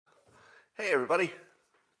Hey everybody,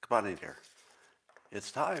 come on in here.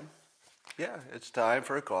 It's time. Yeah, it's time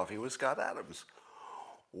for a coffee with Scott Adams.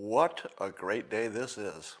 What a great day this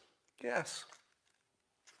is. Yes.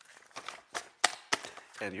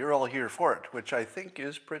 And you're all here for it, which I think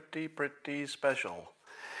is pretty special.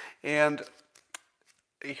 And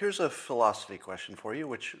here's a philosophy question for you,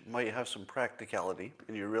 which might have some practicality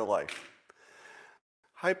in your real life.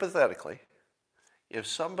 Hypothetically, if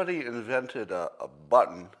somebody invented a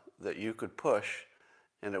button that you could push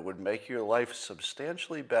and it would make your life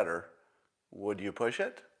substantially better, would you push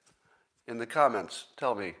it? In the comments,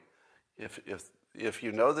 tell me if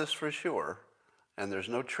you know this for sure and there's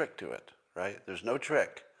no trick to it, right? There's no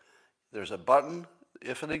trick. There's a button,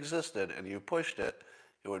 if it existed and you pushed it,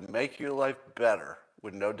 it would make your life better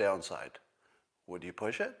with no downside. Would you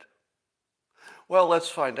push it? Well, let's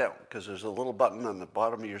find out, because there's a little button on the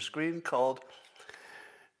bottom of your screen called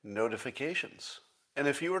notifications. And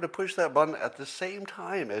if you were to push that button at the same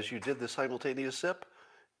time as you did the simultaneous sip,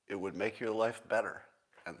 it would make your life better.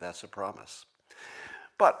 And that's a promise.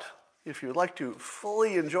 But if you'd like to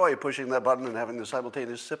fully enjoy pushing that button and having the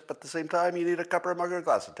simultaneous sip at the same time, you need a cup or a mug or a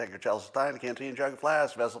glass, a tank or chalice, stein, a canteen, jug,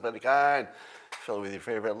 flask, vessel of any kind. Fill it with your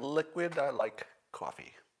favorite liquid. I like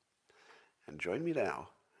coffee. And join me now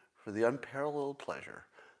for the unparalleled pleasure,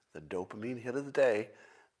 the dopamine hit of the day,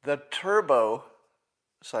 the turbo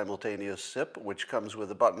simultaneous sip, which comes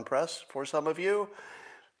with a button press for some of you.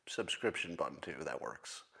 Subscription button too, that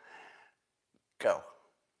works. Go.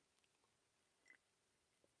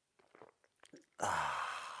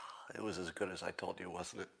 It was as good as I told you,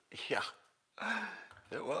 wasn't it? Yeah,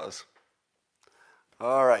 it was.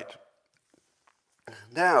 All right.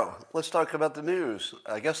 Now, let's talk about the news.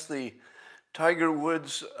 I guess the Tiger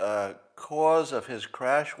Woods' cause of his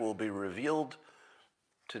crash will be revealed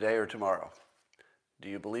today or tomorrow. Do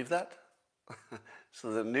you believe that?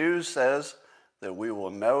 So the news says that we will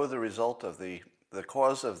know the result of the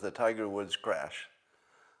cause of the Tiger Woods crash.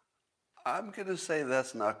 I'm going to say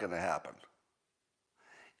that's not going to happen.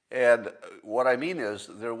 And what I mean is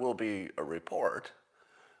there will be a report,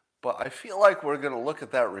 but I feel like we're going to look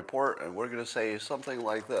at that report and we're going to say something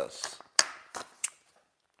like this.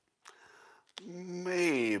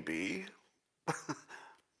 Maybe,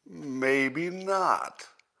 maybe not.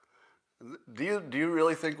 Do you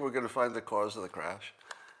really think we're going to find the cause of the crash?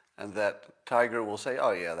 And that Tiger will say,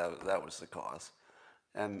 oh yeah, that was the cause.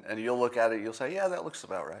 And you'll look at it, you'll say, yeah, that looks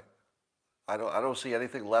about right. I don't see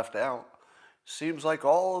anything left out. Seems like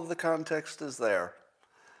all of the context is there.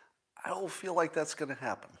 I don't feel like that's going to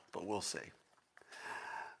happen, but we'll see.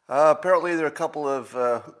 Apparently there are a couple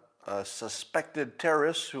of suspected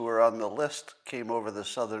terrorists who are on the list came over the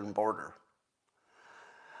southern border.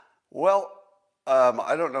 Well,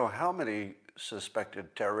 I don't know how many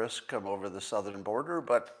suspected terrorists come over the southern border,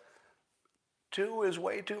 but 2 is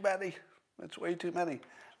way too many. It's way too many.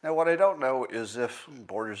 Now, what I don't know is if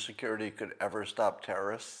border security could ever stop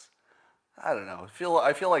terrorists. I don't know.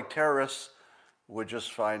 I feel like terrorists would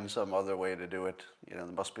just find some other way to do it. You know,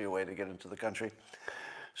 there must be a way to get into the country.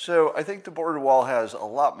 So I think the border wall has a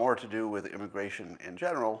lot more to do with immigration in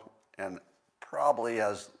general and probably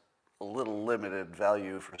has a little limited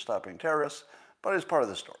value for stopping terrorists, but it's part of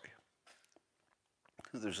the story.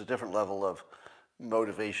 There's a different level of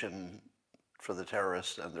motivation for the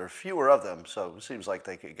terrorists, and there are fewer of them, so it seems like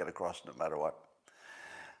they could get across no matter what.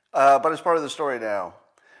 But it's part of the story now.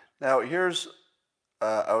 Now,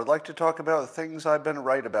 I would like to talk about things I've been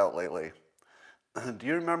right about lately. Do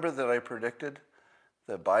you remember that I predicted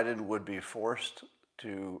that Biden would be forced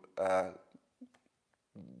to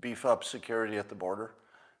beef up security at the border?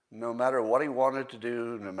 No matter what he wanted to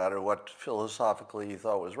do, no matter what philosophically he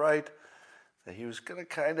thought was right, that he was going to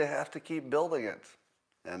kind of have to keep building it.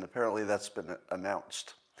 And apparently that's been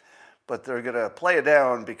announced. But they're going to play it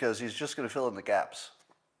down because he's just going to fill in the gaps.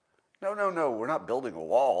 No, we're not building a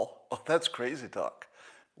wall. Oh, that's crazy talk.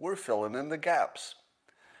 We're filling in the gaps.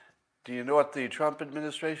 Do you know what the Trump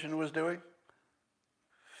administration was doing?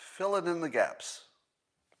 Filling in the gaps.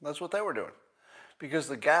 That's what they were doing. Because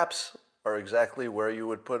the gaps are exactly where you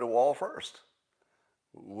would put a wall first.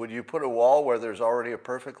 Would you put a wall where there's already a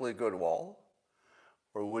perfectly good wall?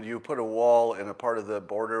 Or would you put a wall in a part of the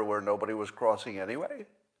border where nobody was crossing anyway?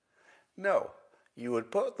 No. You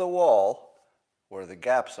would put the wall where the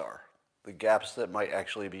gaps are. The gaps that might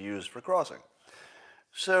actually be used for crossing.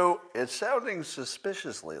 So it's sounding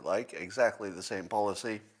suspiciously like exactly the same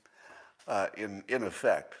policy in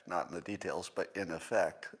effect, not in the details, but in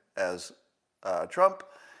effect, as Trump.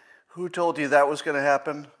 Who told you that was going to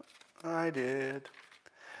happen? I did.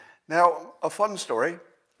 Now, a fun story.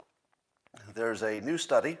 There's a new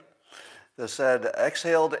study that said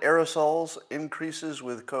exhaled aerosols increases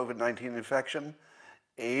with COVID-19 infection,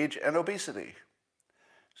 age, and obesity.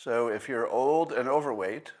 So if you're old and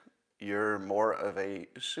overweight, you're more of a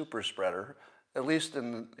super spreader, at least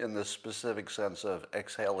in the specific sense of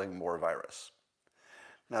exhaling more virus.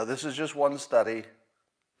 Now, this is just one study.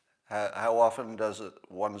 How often does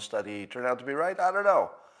one study turn out to be right? I don't know.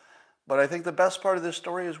 But I think the best part of this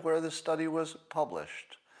story is where this study was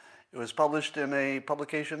published. It was published in a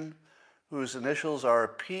publication whose initials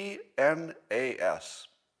are PNAS.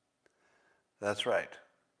 That's right.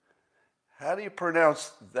 How do you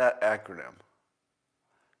pronounce that acronym?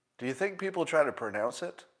 Do you think people try to pronounce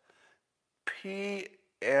it?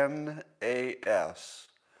 PNAS.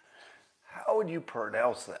 How would you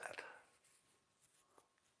pronounce that?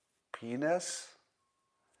 Penis?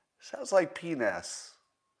 Sounds like penis.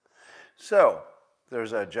 So,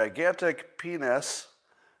 there's a gigantic penis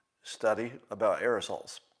study about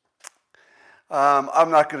aerosols. I'm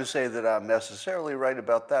not going to say that I'm necessarily right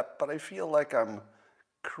about that, but I feel like I'm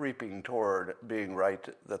creeping toward being right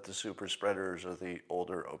that the super spreaders are the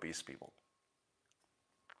older obese people.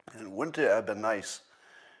 And wouldn't it have been nice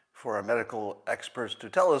for our medical experts to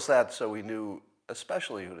tell us that so we knew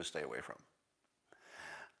especially who to stay away from?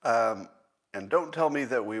 And don't tell me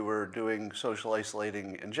that we were doing social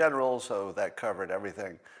isolating in general, so that covered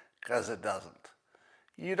everything, because it doesn't.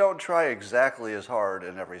 You don't try exactly as hard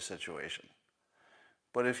in every situation.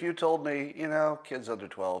 But if you told me, kids under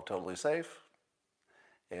 12 totally safe,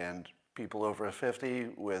 and people over 50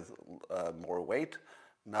 with more weight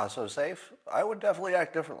not so safe, I would definitely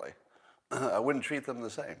act differently. I wouldn't treat them the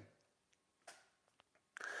same.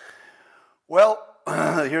 Well,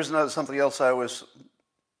 here's something else I was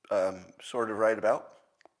sort of right about.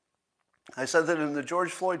 I said that in the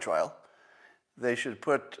George Floyd trial, they should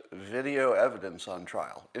put video evidence on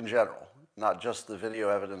trial in general, not just the video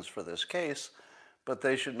evidence for this case, but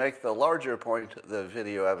they should make the larger point that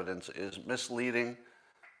video evidence is misleading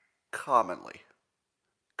commonly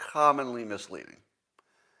misleading.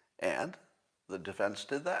 And the defense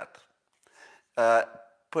did that.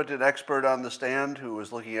 Put an expert on the stand who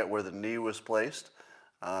was looking at where the knee was placed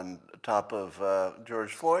on top of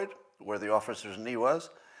George Floyd, where the officer's knee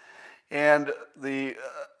was. And I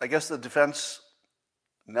guess the defense,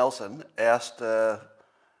 Nelson, asked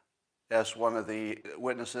one of the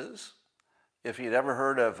witnesses if he'd ever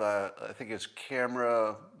heard of, I think it's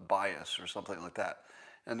camera bias or something like that.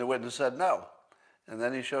 And the witness said no. And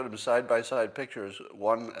then he showed him side-by-side pictures,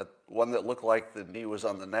 one that looked like the knee was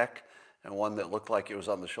on the neck and one that looked like it was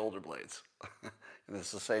on the shoulder blades. And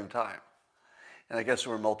it's the same time. And I guess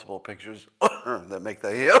there were multiple pictures that make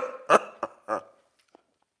the hip.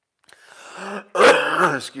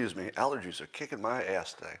 Excuse me, allergies are kicking my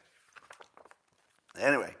ass today.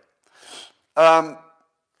 Anyway,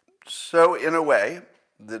 so in a way,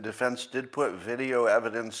 the defense did put video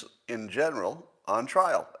evidence in general on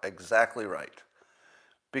trial. Exactly right.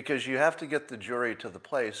 Because you have to get the jury to the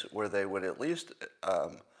place where they would at least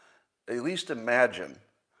imagine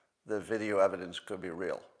the video evidence could be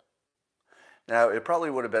real. Now, it probably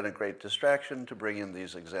would have been a great distraction to bring in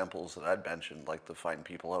these examples that I'd mentioned, like the Fine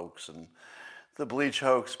People hoax and the bleach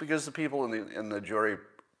hoax, because the people in the jury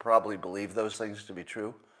probably believe those things to be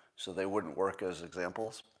true, so they wouldn't work as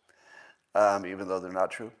examples, even though they're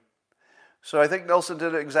not true. So I think Nelson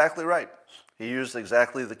did it exactly right. He used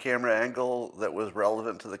exactly the camera angle that was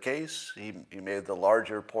relevant to the case. He made the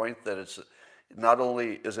larger point that it's not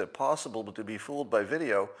only is it possible to be fooled by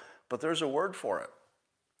video, but there's a word for it.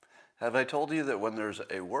 Have I told you that when there's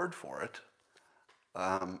a word for it,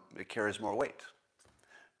 it carries more weight?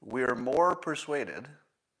 We're more persuaded.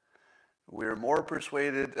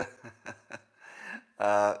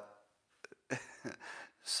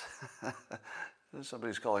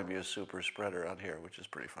 Somebody's calling me a super spreader on here, which is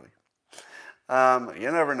pretty funny. You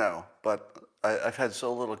never know, but I've had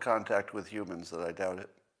so little contact with humans that I doubt it.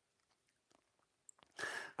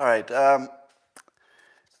 All right.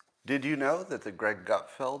 Did you know that the Greg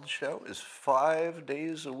Gutfeld show is 5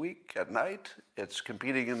 days a week at night? It's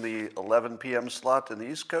competing in the 11 p.m. slot in the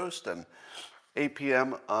East Coast and 8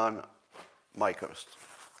 p.m. on my coast.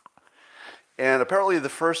 And apparently the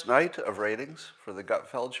first night of ratings for the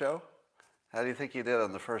Gutfeld show, how do you think he did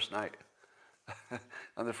on the first night?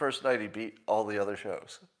 On the first night, he beat all the other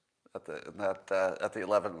shows at the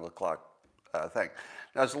 11 o'clock thing.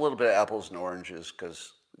 Now, it's a little bit of apples and oranges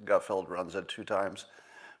because Gutfeld runs it 2 times.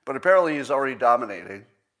 But apparently he's already dominating.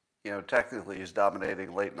 Technically he's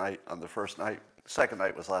dominating late night on the first night. Second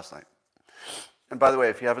night was last night. And by the way,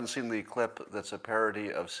 if you haven't seen the clip that's a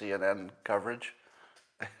parody of CNN coverage,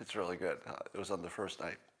 it's really good. It was on the first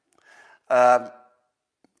night.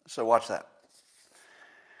 So watch that.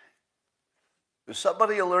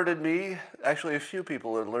 Somebody alerted me, actually a few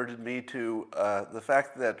people alerted me to the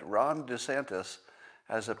fact that Ron DeSantis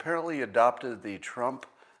has apparently adopted the Trump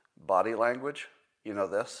body language. You know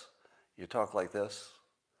this? You talk like this.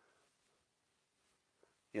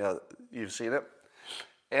 You know, you've seen it.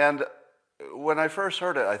 And when I first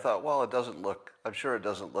heard it, I thought, well, I'm sure it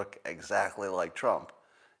doesn't look exactly like Trump.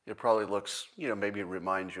 It probably looks, maybe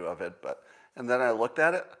reminds you of it. And then I looked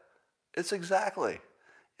at it. It's exactly.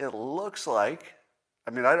 It looks like,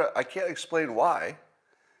 I can't explain why,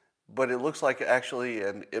 but it looks like actually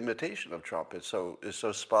an imitation of Trump. It's so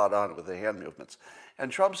spot on with the hand movements.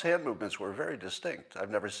 And Trump's hand movements were very distinct. I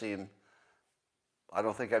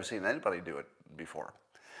don't think I've seen anybody do it before.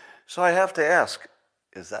 So I have to ask,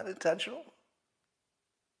 is that intentional?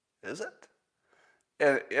 Is it?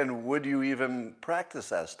 And would you even practice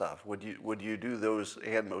that stuff? Would you do those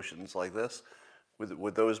hand motions like this?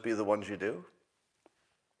 Would those be the ones you do?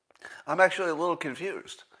 I'm actually a little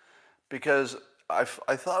confused because I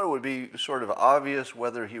thought it would be sort of obvious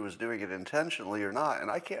whether he was doing it intentionally or not,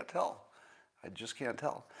 and I can't tell. I just can't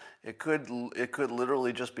tell. It could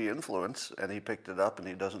literally just be influence, and he picked it up and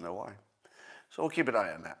he doesn't know why. So we'll keep an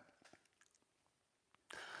eye on that.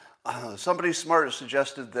 Somebody smart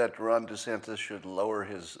suggested that Ron DeSantis should lower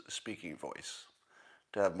his speaking voice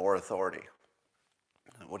to have more authority.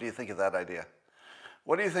 What do you think of that idea?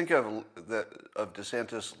 What do you think of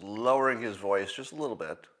DeSantis lowering his voice just a little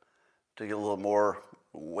bit to get a little more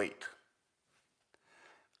weight?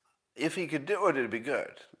 If he could do it, it'd be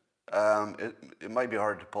good. It might be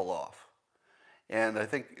hard to pull off. And I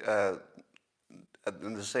think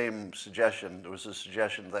in the same suggestion, there was a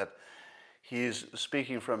suggestion that he's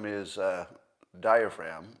speaking from his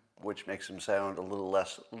diaphragm, which makes him sound a little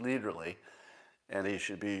less leaderly, and he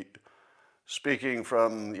should be speaking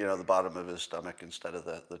from the bottom of his stomach instead of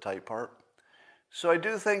the tight part. So I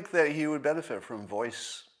do think that he would benefit from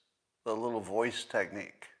a little voice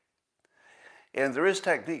technique. And there is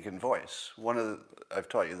technique in voice. I've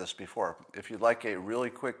taught you this before. If you'd like a really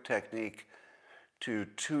quick technique to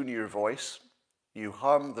tune your voice, you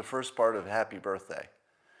hum the first part of Happy Birthday.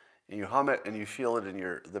 And you hum it and you feel it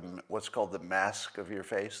in what's called the mask of your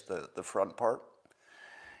face, the front part.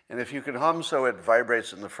 And if you can hum so it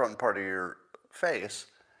vibrates in the front part of your face,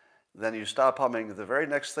 then you stop humming. The very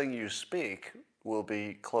next thing you speak will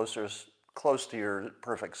be close to your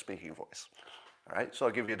perfect speaking voice. All right, so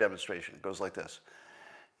I'll give you a demonstration. It goes like this.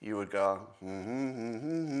 You would go,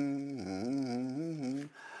 and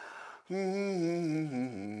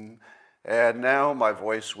now my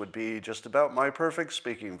voice would be just about my perfect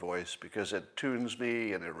speaking voice because it tunes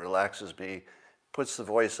me and it relaxes me, puts the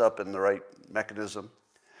voice up in the right mechanism.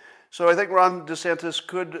 So I think Ron DeSantis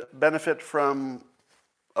could benefit from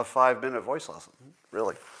a 5-minute voice lesson,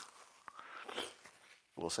 really.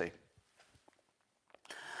 We'll see.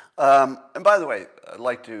 And by the way, I'd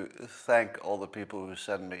like to thank all the people who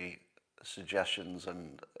send me suggestions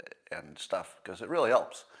and stuff because it really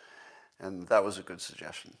helps. And that was a good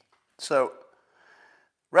suggestion. So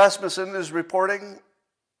Rasmussen is reporting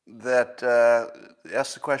that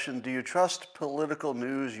asked the question, do you trust political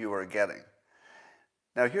news you are getting?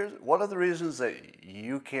 Now, here's one of the reasons that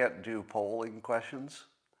you can't do polling questions,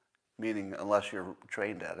 meaning unless you're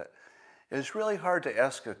trained at it. It's really hard to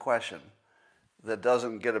ask a question that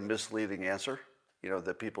doesn't get a misleading answer,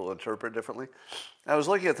 that people interpret differently. I was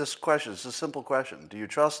looking at this question. It's a simple question. Do you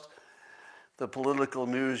trust the political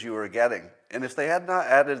news you are getting? And if they had not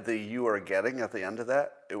added the "you are getting" at the end of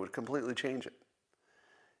that, it would completely change it.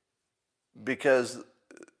 Because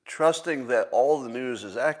trusting that all the news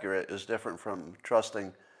is accurate is different from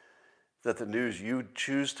trusting that the news you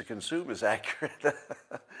choose to consume is accurate,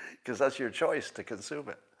 because that's your choice to consume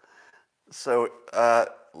it. So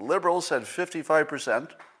liberals said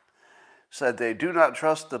 55% said they do not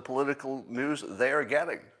trust the political news they are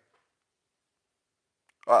getting.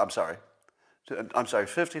 Oh, I'm sorry.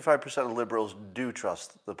 55% of liberals do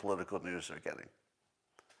trust the political news they're getting.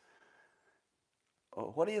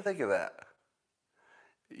 What do you think of that?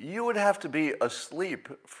 You would have to be asleep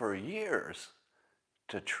for years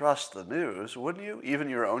to trust the news, wouldn't you? Even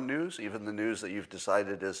your own news, even the news that you've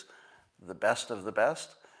decided is the best of the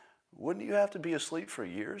best. Wouldn't you have to be asleep for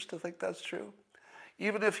years to think that's true?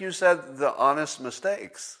 Even if you said the honest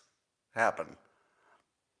mistakes happen.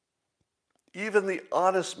 Even the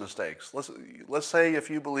honest mistakes. Let's say if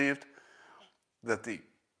you believed that the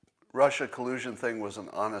Russia collusion thing was an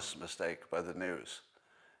honest mistake by the news.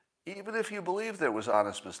 Even if you believed it was an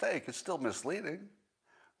honest mistake, it's still misleading.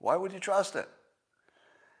 Why would you trust it?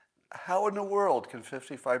 How in the world can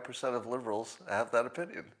 55% of liberals have that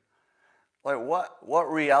opinion? Like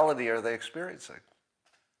what reality are they experiencing?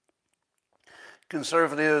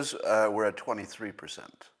 Conservatives were at 23%.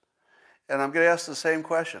 And I'm going to ask the same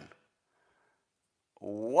question.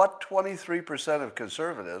 What 23% of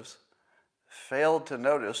conservatives failed to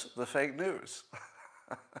notice the fake news?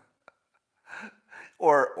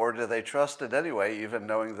 Or do they trust it anyway, even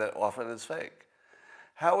knowing that often it's fake?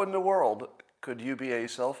 How in the world could you be a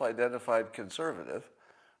self-identified conservative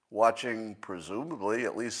watching presumably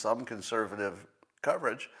at least some conservative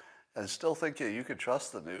coverage and still think that you could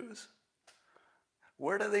trust the news?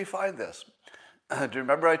 Where do they find this? Do you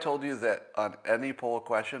remember I told you that on any poll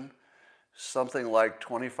question, something like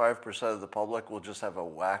 25% of the public will just have a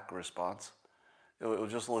whack response? It will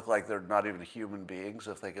just look like they're not even human beings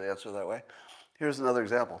if they could answer that way. Here's another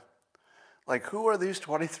example. Like, who are these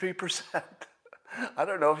 23%? I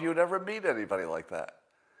don't know if you would ever meet anybody like that.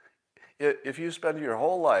 If you spend your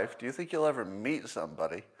whole life, do you think you'll ever meet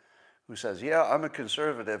somebody who says, yeah, I'm a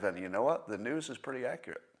conservative, and you know what? The news is pretty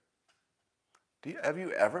accurate. Have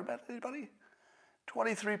you ever met anybody?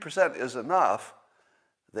 23% is enough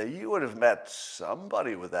that you would have met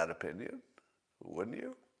somebody with that opinion, wouldn't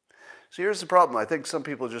you? So here's the problem. I think some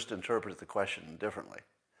people just interpret the question differently.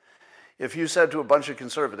 If you said to a bunch of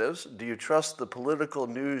conservatives, do you trust the political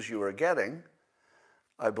news you are getting?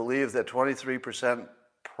 I believe that 23%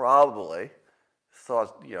 probably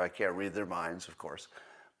thought, I can't read their minds, of course,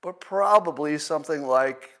 but probably something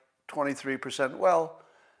like 23%, well,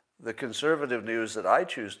 the conservative news that I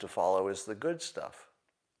choose to follow is the good stuff.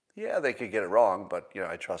 Yeah, they could get it wrong, but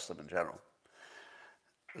I trust them in general.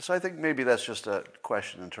 So I think maybe that's just a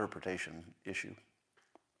question interpretation issue.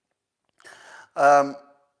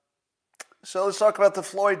 So let's talk about the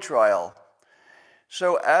Floyd trial.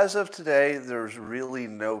 So as of today, there's really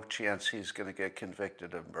no chance he's going to get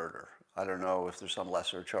convicted of murder. I don't know if there's some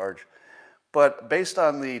lesser charge. But based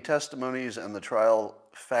on the testimonies and the trial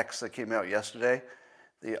facts that came out yesterday,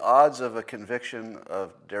 the odds of a conviction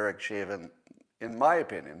of Derek Chauvin, in my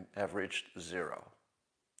opinion, have reached zero.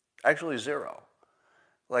 Actually, zero.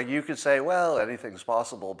 Like, you could say, well, anything's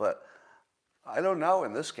possible, but I don't know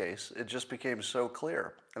in this case. It just became so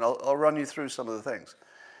clear. And I'll run you through some of the things.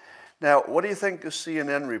 Now, what do you think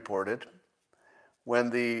CNN reported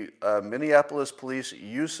when the Minneapolis police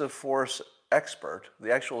use of force expert,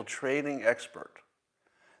 the actual training expert,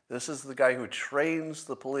 this is the guy who trains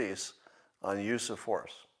the police on use of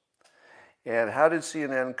force. And how did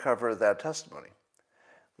CNN cover that testimony?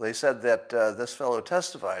 They said that this fellow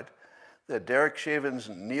testified that Derek Chauvin's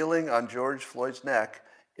kneeling on George Floyd's neck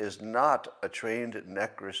is not a trained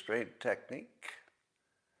neck restraint technique.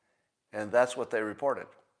 And that's what they reported.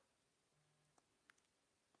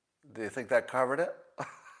 Do you think that covered it?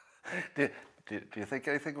 do you think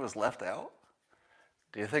anything was left out?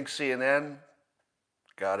 Do you think CNN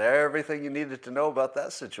got everything you needed to know about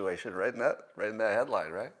that situation right in that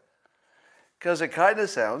headline, right? Because it kind of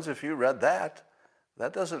sounds, if you read that,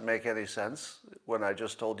 that doesn't make any sense when I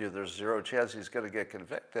just told you there's zero chance he's going to get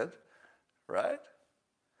convicted, right?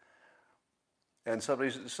 And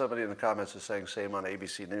somebody in the comments is saying same on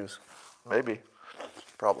ABC News. Maybe.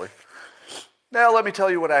 Probably. Now let me tell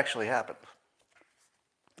you what actually happened.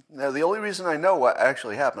 Now the only reason I know what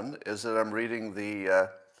actually happened is that I'm reading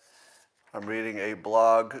a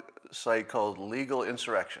blog site called Legal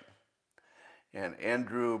Insurrection. And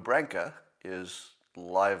Andrew Branca is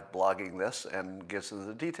live blogging this and gets into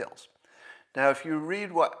the details. Now if you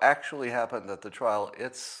read what actually happened at the trial,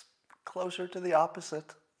 it's closer to the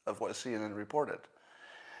opposite of what CNN reported.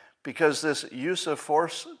 Because this use of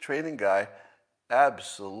force training guy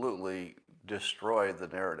absolutely destroyed the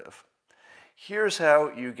narrative. Here's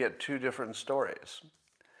how you get two different stories.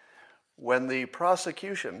 When the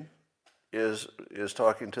prosecution is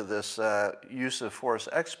talking to this use of force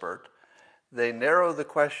expert, they narrow the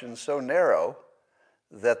question so narrow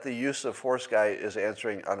that the use of force guy is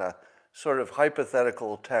answering on a sort of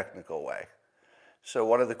hypothetical, technical way. So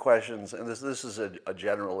one of the questions, and this is a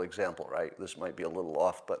general example, right? This might be a little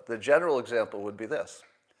off, but the general example would be this.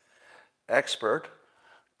 Expert,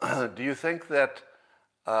 do you think that,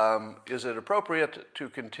 is it appropriate to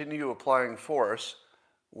continue applying force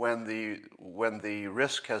when the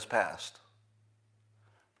risk has passed?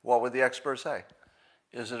 What would the expert say?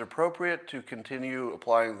 Is it appropriate to continue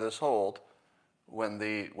applying this hold when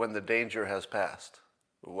the danger has passed?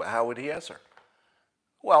 How would he answer?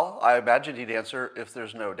 Well, I imagine he'd answer, if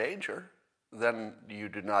there's no danger, then you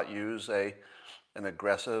do not use an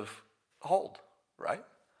aggressive hold, right?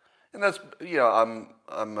 And that's,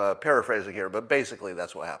 I'm paraphrasing here, but basically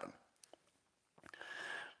that's what happened.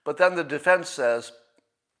 But then the defense says,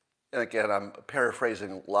 and again, I'm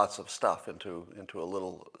paraphrasing lots of stuff into a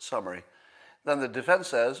little summary. Then the defense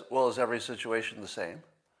says, well, is every situation the same?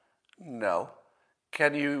 No.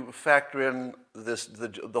 Can you factor in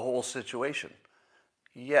the whole situation?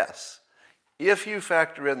 Yes. If you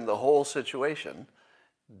factor in the whole situation,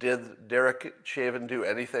 did Derek Chauvin do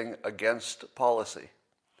anything against policy?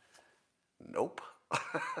 Nope.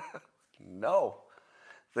 No.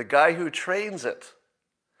 The guy who trains it,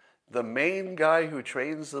 the main guy who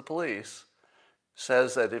trains the police,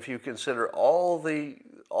 says that if you consider all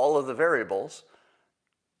of the variables,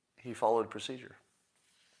 he followed procedure.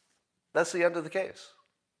 That's the end of the case.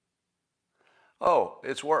 Oh,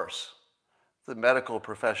 it's worse. The medical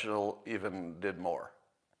professional even did more.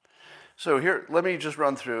 So here, let me just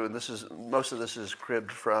run through, and most of this is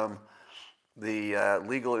cribbed from the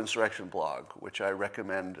Legal Insurrection blog, which I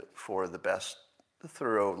recommend for the best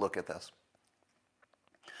thorough look at this.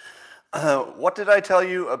 What did I tell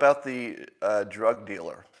you about the drug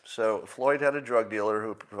dealer? So Floyd had a drug dealer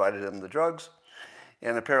who provided him the drugs,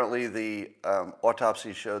 and apparently the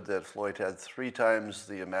autopsy showed that Floyd had 3 times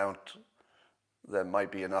the amount that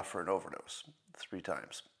might be enough for an overdose, 3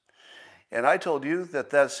 times. And I told you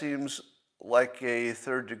that seems like a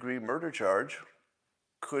third-degree murder charge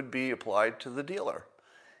could be applied to the dealer.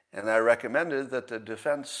 And I recommended that the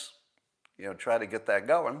defense, try to get that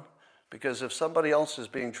going, because if somebody else is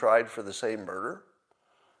being tried for the same murder,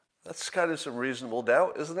 that's kind of some reasonable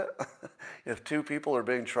doubt, isn't it? If 2 people are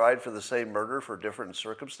being tried for the same murder for different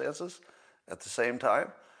circumstances at the same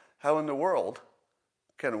time, how in the world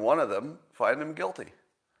can one of them find him guilty?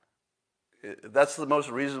 That's the most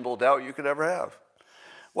reasonable doubt you could ever have.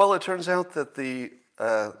 Well, it turns out that the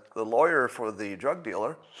lawyer for the drug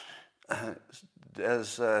dealer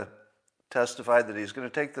has testified that he's going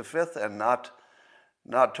to take the Fifth and not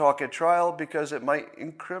talk at trial because it might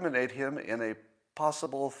incriminate him in a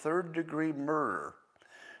possible third-degree murder,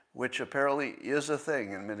 which apparently is a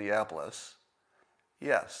thing in Minneapolis.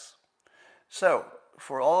 Yes. So,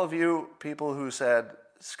 for all of you people who said,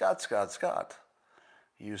 Scott,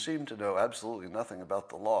 you seem to know absolutely nothing about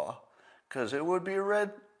the law, because it would be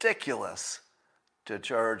ridiculous to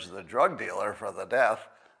charge the drug dealer for the death.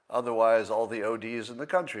 Otherwise, all the ODs in the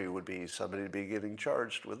country would be somebody getting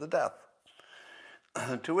charged with the death.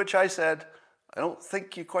 To which I said, I don't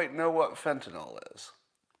think you quite know what fentanyl is.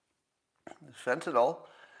 Fentanyl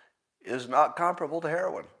is not comparable to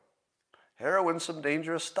heroin. Heroin's some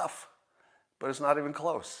dangerous stuff, but it's not even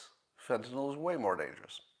close. Fentanyl is way more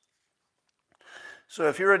dangerous. So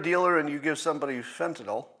if you're a dealer and you give somebody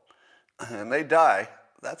fentanyl and they die,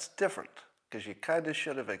 that's different, because you kind of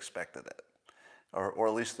should have expected it. Or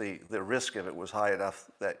at least the risk of it was high enough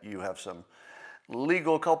that you have some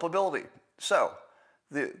legal culpability. So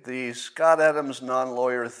the Scott Adams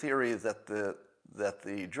non-lawyer theory that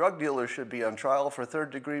the drug dealer should be on trial for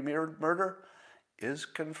third-degree murder is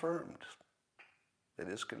confirmed. It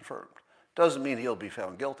is confirmed. Doesn't mean he'll be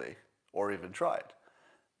found guilty or even tried,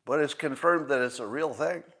 but it's confirmed that it's a real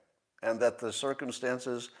thing and that the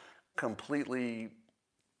circumstances completely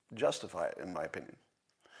justify it, in my opinion.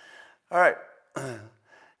 All right.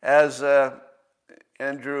 As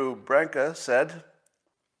Andrew Branca said,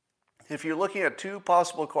 if you're looking at 2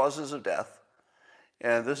 possible causes of death,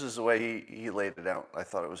 and this is the way he laid it out. I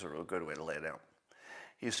thought it was a real good way to lay it out.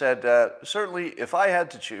 He said, certainly if I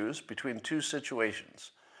had to choose between 2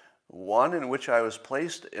 situations, one in which I was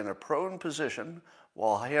placed in a prone position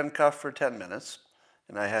while handcuffed for 10 minutes,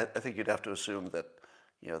 and I think you'd have to assume that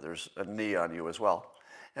there's a knee on you as well,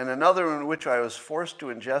 and another in which I was forced to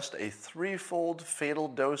ingest a 3-fold fatal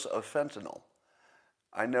dose of fentanyl,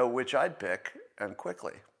 I know which I'd pick, and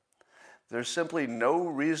quickly. There's simply no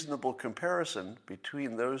reasonable comparison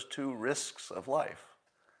between those 2 risks of life.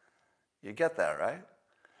 You get that, right?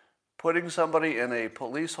 Putting somebody in a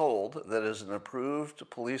police hold that is an approved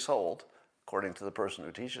police hold, according to the person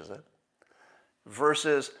who teaches it,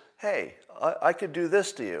 versus, hey, I could do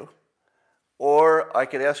this to you, or I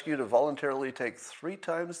could ask you to voluntarily take 3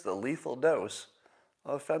 times the lethal dose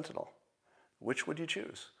of fentanyl. Which would you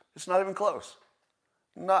choose? It's not even close.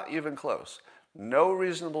 Not even close. No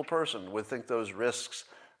reasonable person would think those risks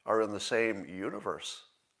are in the same universe,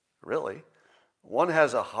 really. One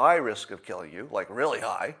has a high risk of killing you, like really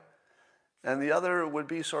high, and the other would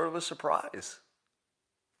be sort of a surprise.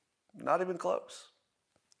 Not even close.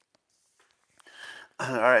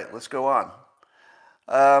 All right, let's go on.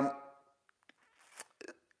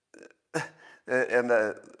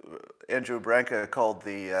 Andrew Branca called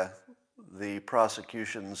the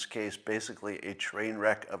prosecution's case basically a train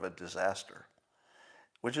wreck of a disaster,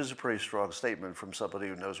 which is a pretty strong statement from somebody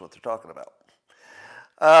who knows what they're talking about.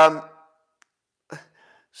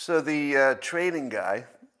 So the training guy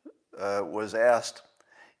was asked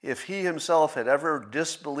if he himself had ever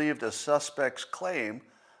disbelieved a suspect's claim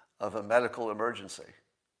of a medical emergency.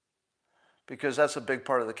 Because that's a big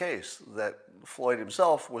part of the case, that Floyd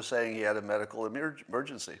himself was saying he had a medical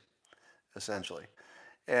emergency, essentially.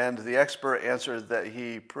 And the expert answered that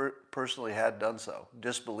he personally had done so,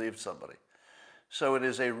 disbelieved somebody. So it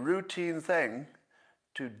is a routine thing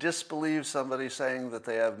to disbelieve somebody saying that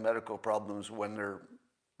they have medical problems when they're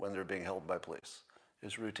being held by police.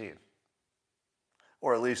 It's routine.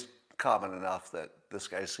 Or at least common enough that this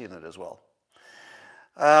guy's seen it as well.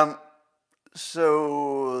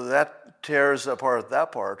 So that tears apart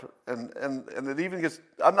that part, and it even gets,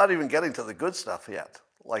 I'm not even getting to the good stuff yet,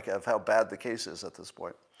 like of how bad the case is at this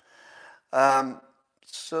point.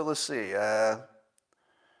 So let's see.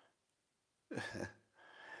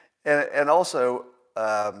 And also,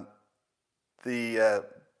 the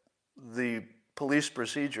police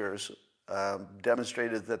procedures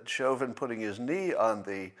demonstrated that Chauvin putting his knee on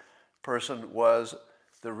the person was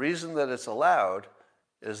the reason that it's allowed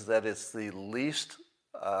is that it's the least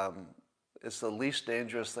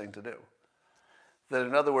dangerous thing to do. That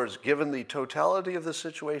in other words, given the totality of the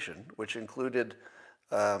situation, which included,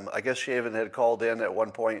 I guess Chauvin had called in at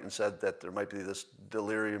one point and said that there might be this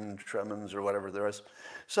delirium tremens or whatever there is,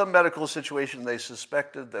 some medical situation they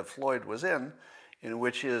suspected that Floyd was in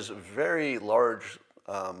which his very large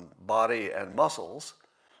body and muscles,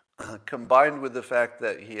 combined with the fact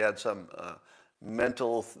that he had some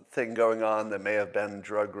mental thing going on that may have been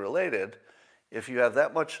drug related, if you have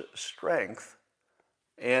that much strength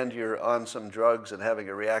and you're on some drugs and having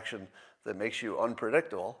a reaction that makes you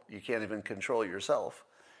unpredictable, you can't even control yourself,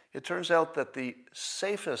 it turns out that the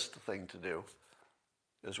safest thing to do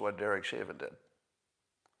is what Derek Chauvin did.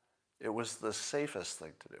 It was the safest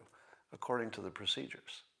thing to do, according to the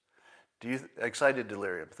procedures. Excited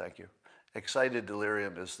delirium, thank you. Excited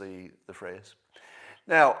delirium is the phrase.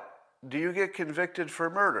 Now, do you get convicted for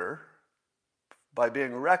murder by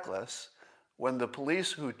being reckless when the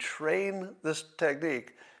police who train this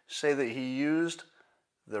technique say that he used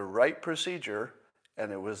the right procedure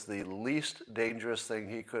and it was the least dangerous thing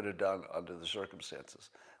he could have done under the circumstances?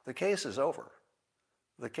 The case is over.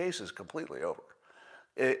 The case is completely over.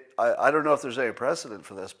 I don't know if there's any precedent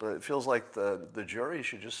for this, but it feels like the jury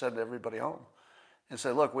should just send everybody home and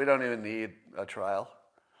say, look, we don't even need a trial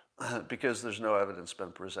because there's no evidence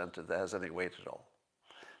been presented that has any weight at all.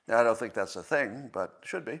 Now, I don't think that's a thing, but it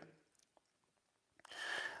should be.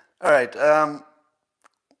 All right,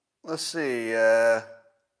 let's see.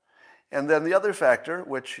 And then the other factor,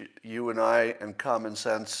 which you and I and common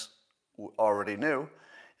sense already knew,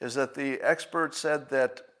 is that the expert said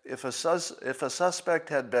that if a suspect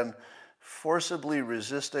had been forcibly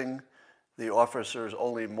resisting the officers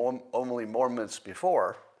only moments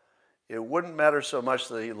before, it wouldn't matter so much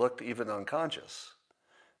that he looked even unconscious.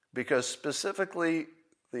 Because specifically,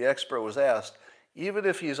 the expert was asked, even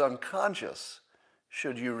if he's unconscious,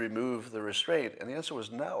 should you remove the restraint? And the answer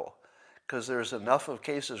was no, because there's enough of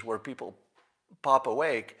cases where people pop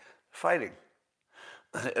awake fighting.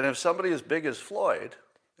 And if somebody as big as Floyd,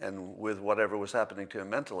 and with whatever was happening to him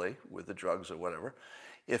mentally, with the drugs or whatever,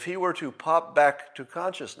 if he were to pop back to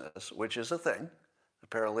consciousness, which is a thing,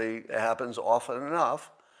 apparently it happens often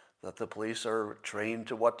enough that the police are trained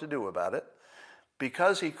to what to do about it,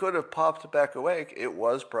 because he could have popped back awake, it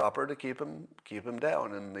was proper to keep him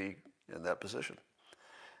down in that position.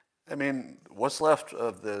 I mean, what's left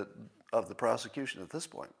of the prosecution at this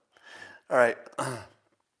point? All right.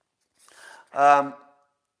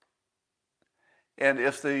 And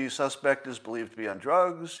if the suspect is believed to be on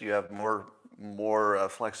drugs, you have more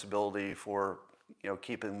flexibility for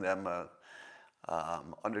keeping them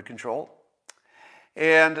under control.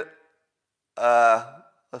 And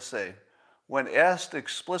let's see, when asked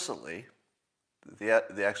explicitly,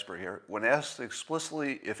 the expert here, when asked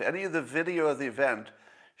explicitly if any of the video of the event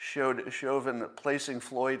showed Chauvin placing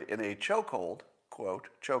Floyd in a chokehold, quote,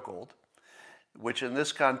 chokehold, which in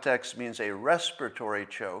this context means a respiratory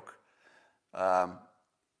choke,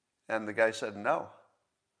 and the guy said no.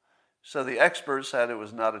 So the expert said it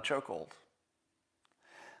was not a chokehold.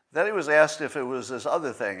 Then he was asked if it was this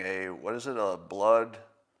other thing, a blood?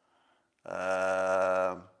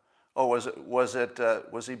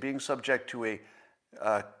 Was he being subject to a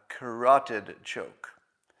carotid choke,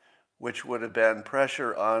 which would have been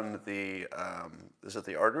pressure on the, is it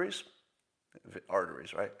the arteries?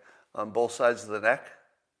 Arteries, right? On both sides of the neck.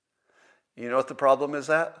 You know what the problem is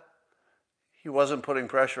that? He wasn't putting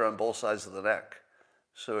pressure on both sides of the neck,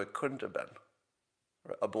 so it couldn't have been.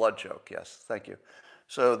 A blood choke, yes, thank you.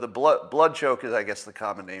 So the blood choke is, I guess, the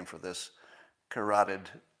common name for this carotid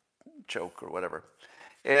choke or whatever.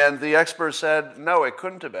 And the expert said, no, it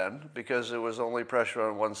couldn't have been because it was only pressure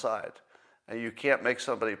on one side. And you can't make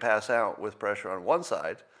somebody pass out with pressure on one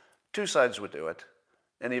side. Two sides would do it.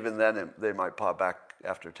 And even then, they might pop back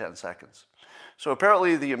after 10 seconds. So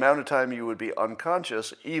apparently the amount of time you would be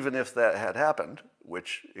unconscious, even if that had happened,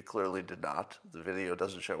 which it clearly did not, the video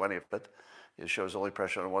doesn't show any of it, it shows only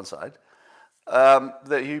pressure on one side,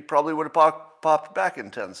 that he probably would have popped back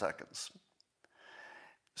in 10 seconds.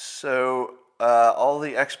 So all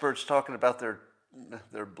the experts talking about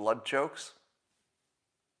their blood chokes.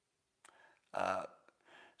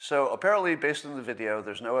 So apparently, based on the video,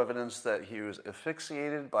 there's no evidence that he was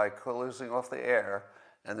asphyxiated by closing off the air,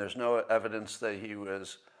 and there's no evidence that he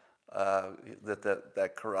was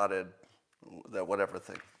that carotid, that whatever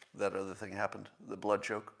thing, that other thing happened, the blood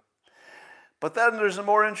choke. But then there's a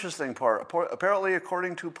more interesting part. Apparently,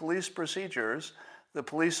 according to police procedures, the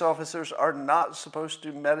police officers are not supposed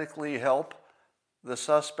to medically help the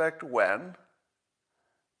suspect when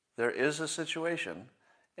there is a situation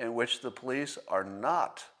in which the police are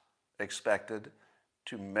not expected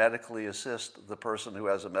to medically assist the person who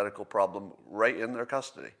has a medical problem right in their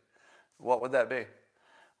custody. What would that be?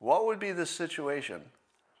 What would be the situation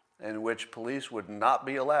in which police would not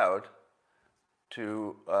be allowed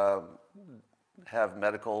to have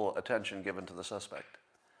medical attention given to the suspect?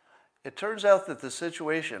 It turns out that the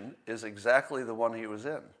situation is exactly the one he was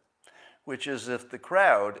in, which is if the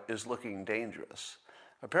crowd is looking dangerous.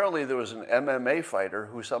 Apparently there was an MMA fighter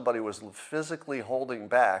who somebody was physically holding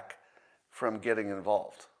back from getting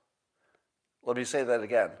involved. Let me say that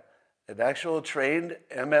again. An actual trained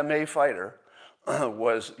MMA fighter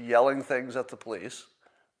was yelling things at the police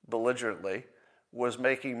belligerently, was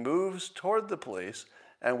making moves toward the police,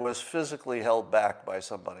 and was physically held back by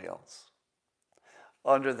somebody else.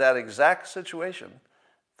 Under that exact situation,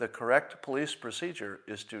 the correct police procedure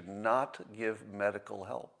is to not give medical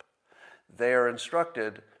help. They are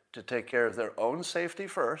instructed to take care of their own safety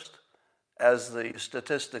first as the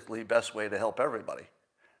statistically best way to help everybody,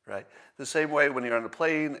 right? The same way when you're on a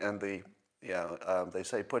plane and they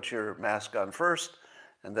say put your mask on first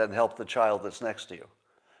and then help the child that's next to you.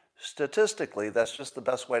 Statistically, that's just the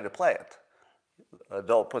best way to play it.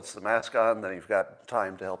 Adult puts the mask on, then you've got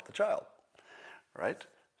time to help the child, right?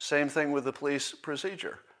 Same thing with the police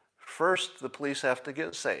procedure. First, the police have to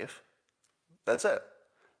get safe. That's it.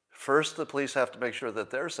 First, the police have to make sure that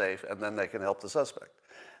they're safe, and then they can help the suspect.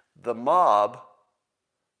 The mob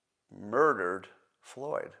murdered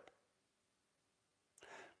Floyd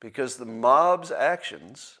because the mob's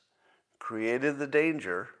actions created the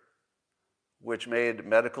danger, which made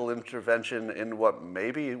medical intervention in what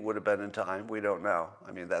maybe would have been in time. We don't know.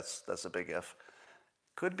 I mean, that's a big if.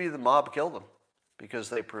 Could be the mob killed him because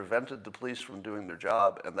they prevented the police from doing their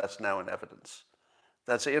job, and that's now in evidence.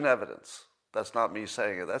 That's in evidence. That's not me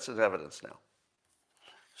saying it. That's in evidence now.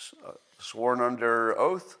 Sworn under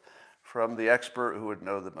oath from the expert who would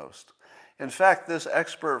know the most. In fact, this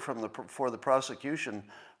expert for the prosecution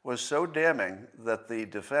was so damning that the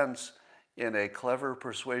defense, in a clever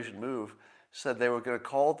persuasion move, said they were going to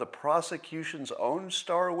call the prosecution's own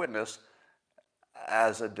star witness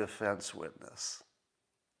as a defense witness.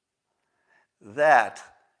 That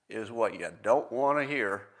is what you don't want to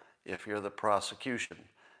hear if you're the prosecution,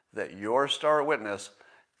 that your star witness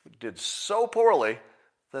did so poorly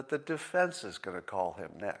that the defense is going to call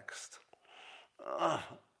him next.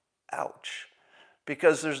 Ouch.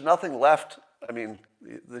 Because there's nothing left. I mean,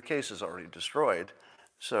 the case is already destroyed,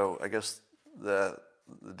 so I guess the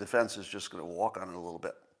defense is just going to walk on it a little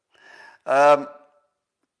bit.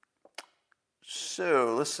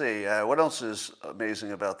 So let's see, what else is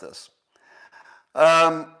amazing about this?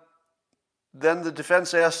 Then the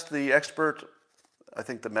defense asked the expert, I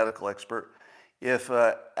think the medical expert, if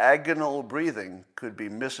agonal breathing could be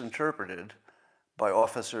misinterpreted by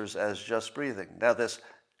officers as just breathing. Now this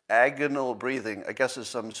agonal breathing, I guess, is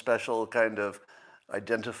some special kind of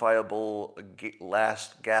identifiable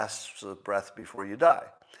last gasps of breath before you die.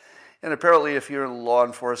 And apparently if you're in law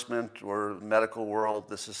enforcement or medical world,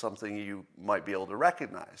 this is something you might be able to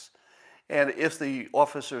recognize. And if the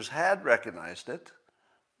officers had recognized it,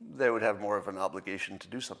 they would have more of an obligation to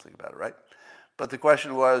do something about it, right? But the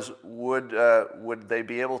question was, would they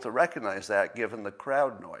be able to recognize that given the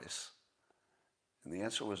crowd noise? And the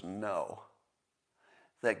answer was no.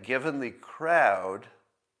 That given the crowd,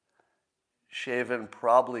 Chavin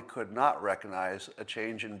probably could not recognize a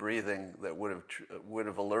change in breathing that would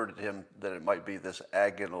have alerted him that it might be this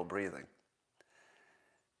agonal breathing.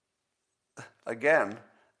 Again,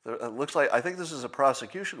 it looks like, I think this is a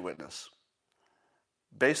prosecution witness,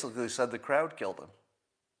 basically said the crowd killed him.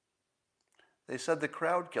 They said the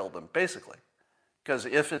crowd killed him, basically. Because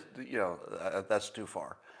if it, that's too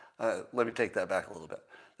far. Let me take that back a little bit.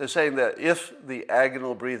 They're saying that if the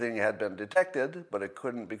agonal breathing had been detected, but it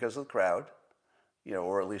couldn't because of the crowd,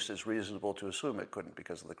 or at least it's reasonable to assume it couldn't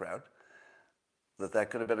because of the crowd, that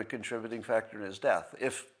could have been a contributing factor in his death,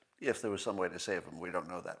 if there was some way to save him. We don't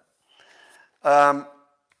know that.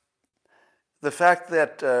 The fact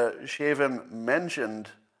that Shaven mentioned,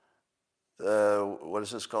 what is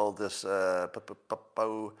this called, this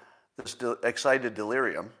excited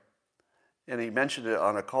delirium, and he mentioned it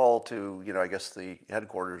on a call to, I guess the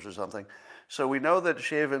headquarters or something. So we know that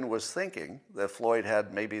Shaven was thinking that Floyd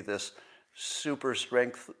had maybe this super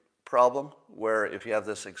strength problem, where if you have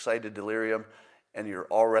this excited delirium and you're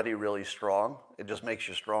already really strong, it just makes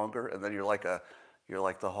you stronger, and then you're like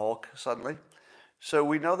the Hulk suddenly. So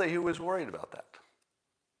we know that he was worried about that,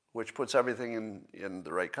 which puts everything in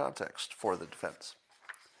the right context for the defense.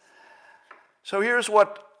 So here's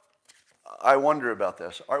what I wonder about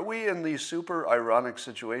this. Are we in the super ironic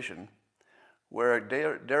situation where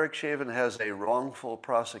Derek Chauvin has a wrongful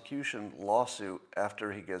prosecution lawsuit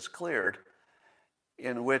after he gets cleared,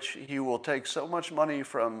 in which he will take so much money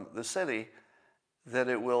from the city that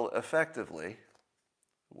it will effectively,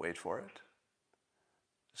 wait for it,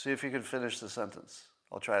 see if you can finish the sentence.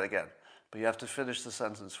 I'll try it again, but you have to finish the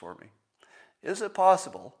sentence for me. Is it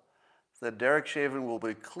possible that Derek Chauvin will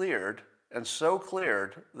be cleared, and so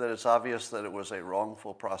cleared that it's obvious that it was a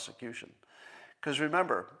wrongful prosecution? Because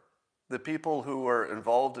remember, the people who were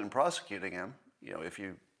involved in prosecuting him, if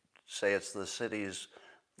you say it's the city's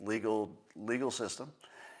legal system,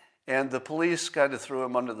 and the police kind of threw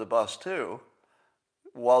him under the bus too,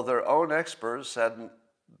 while their own experts said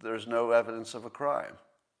there's no evidence of a crime.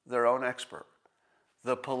 Their own expert.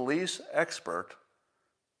 The police expert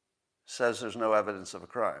says there's no evidence of a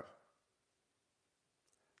crime.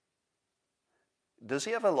 Does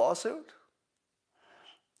he have a lawsuit?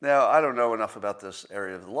 Now, I don't know enough about this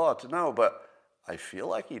area of the law to know, but I feel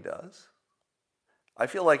like he does. I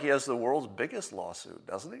feel like he has the world's biggest lawsuit,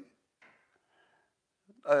 doesn't he?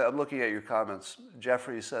 I'm looking at your comments.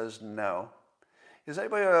 Jeffrey says no. Is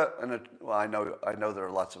anybody well, I know there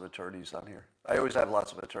are lots of attorneys on here. I always have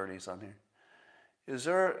lots of attorneys on here. Is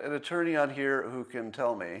there an attorney on here who can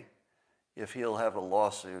tell me if he'll have a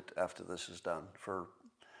lawsuit after this is done for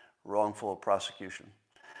wrongful prosecution?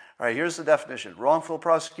 All right, here's the definition. Wrongful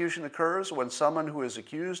prosecution occurs when someone who is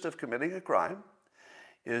accused of committing a crime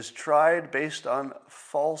is tried based on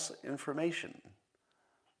false information.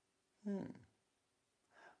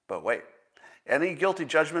 But wait, any guilty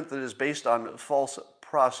judgment that is based on false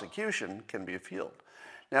prosecution can be appealed.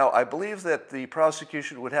 Now, I believe that the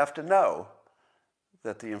prosecution would have to know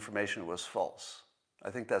that the information was false.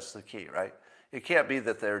 I think that's the key, right? It can't be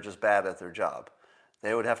that they're just bad at their job.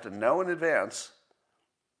 They would have to know in advance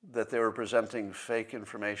that they were presenting fake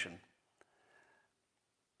information.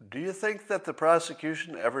 Do you think that the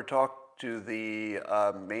prosecution ever talked to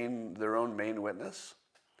their own main witness?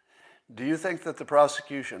 Do you think that the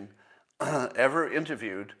prosecution ever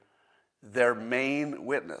interviewed their main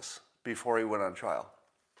witness before he went on trial?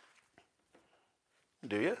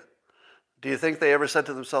 Do you? Do you think they ever said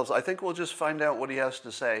to themselves, I think we'll just find out what he has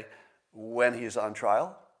to say when he's on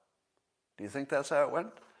trial? Do you think that's how it went?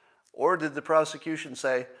 Or did the prosecution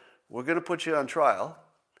say, we're going to put you on trial.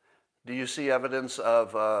 Do you see evidence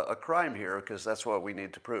of a crime here? Because that's what we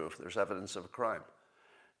need to prove. There's evidence of a crime.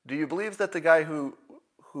 Do you believe that the guy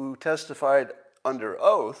who testified under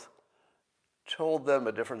oath told them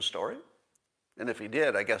a different story? And if he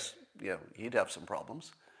did, I guess he'd have some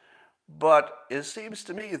problems. But it seems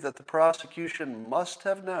to me that the prosecution must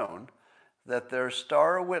have known that their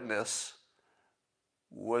star witness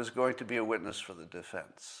was going to be a witness for the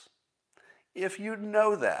defense. If you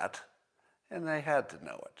know that, and they had to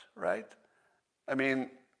know it, right? I mean,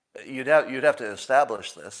 you'd have to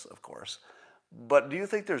establish this, of course. But do you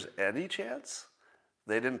think there's any chance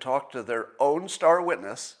they didn't talk to their own star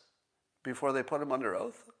witness before they put him under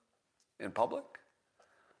oath in public?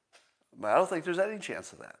 I don't think there's any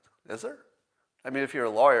chance of that, is there? I mean, if you're a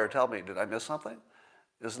lawyer, tell me, did I miss something?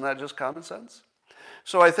 Isn't that just common sense?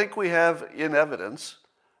 So I think we have in evidence,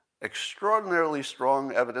 extraordinarily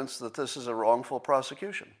strong evidence that this is a wrongful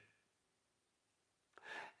prosecution.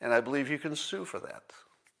 And I believe you can sue for that.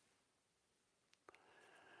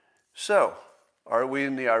 So, are we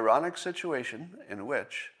in the ironic situation in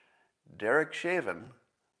which Derek Chauvin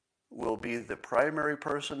will be the primary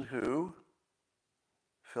person who,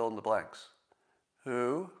 fill in the blanks,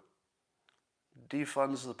 who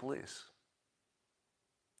defunds the police?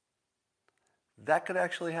 That could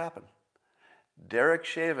actually happen. Derek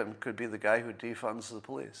Chauvin could be the guy who defunds the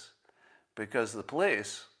police because the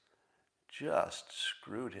police just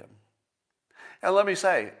screwed him. And let me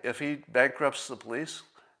say, if he bankrupts the police,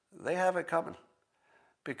 They have it coming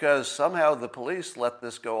because somehow the police let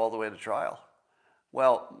this go all the way to trial.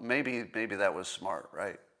 Well, maybe that was smart,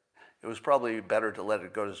 right? It was probably better to let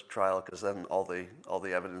it go to trial because then all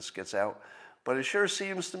the evidence gets out. But it sure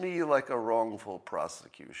seems to me like a wrongful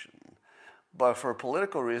prosecution. But for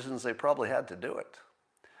political reasons, they probably had to do it.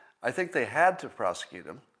 I think they had to prosecute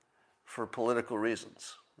him for political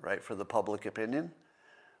reasons, right? For the public opinion.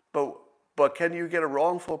 But can you get a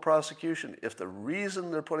wrongful prosecution if the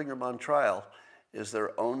reason they're putting him on trial is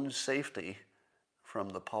their own safety from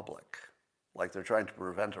the public? Like they're trying to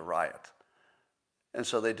prevent a riot. And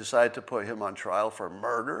so they decide to put him on trial for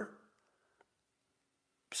murder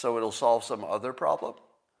so it'll solve some other problem,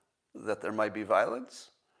 that there might be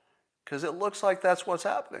violence. Because it looks like that's what's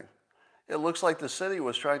happening. It looks like the city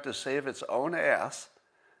was trying to save its own ass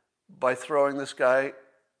by throwing this guy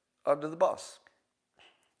under the bus.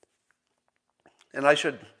 And I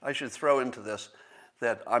should throw into this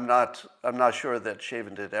that I'm not sure that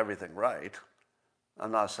Chauvin did everything right.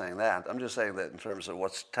 I'm not saying that. I'm just saying that in terms of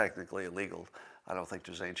what's technically illegal, I don't think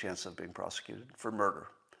there's any chance of being prosecuted for murder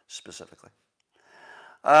specifically.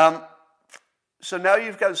 So now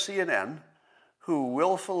you've got CNN, who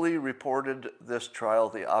willfully reported this trial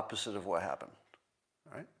the opposite of what happened.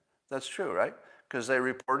 Right? That's true, right? Because they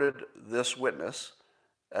reported this witness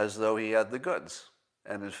as though he had the goods.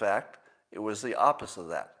 And in fact, it was the opposite of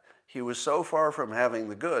that. He was so far from having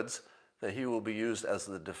the goods that he will be used as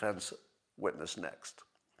the defense witness next.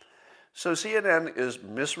 So CNN is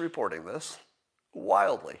misreporting this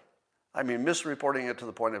wildly. I mean, misreporting it to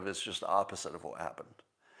the point of it's just the opposite of what happened.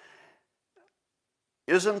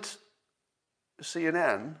 Isn't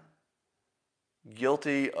CNN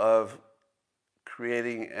guilty of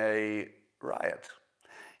creating a riot?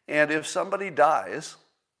 And if somebody dies,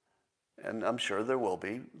 and I'm sure there'll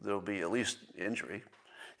be at least injury.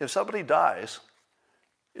 If somebody dies,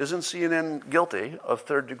 isn't CNN guilty of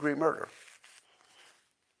third-degree murder?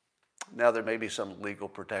 Now, there may be some legal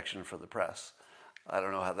protection for the press. I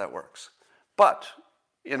don't know how that works. But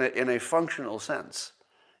in a functional sense,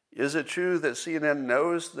 is it true that CNN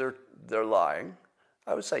knows they're lying?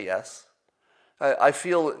 I would say yes. I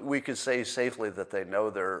feel we could say safely that they know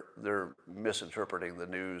they're misinterpreting the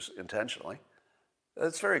news intentionally.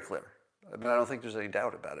 It's very clear. I mean, I don't think there's any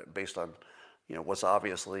doubt about it based on what's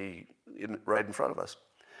obviously right in front of us.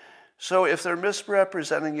 So if they're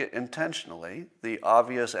misrepresenting it intentionally, the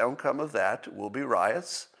obvious outcome of that will be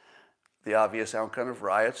riots. The obvious outcome of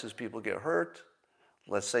riots is people get hurt.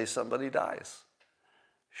 Let's say somebody dies.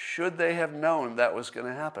 Should they have known that was going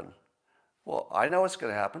to happen? Well, I know it's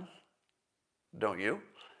going to happen. Don't you?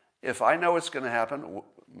 If I know it's going to happen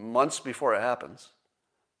months before it happens,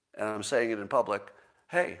 and I'm saying it in public,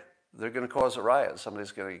 hey, they're going to cause a riot,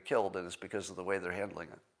 somebody's going to get killed, and it's because of the way they're handling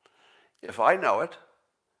it. If I know it,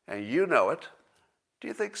 and you know it, do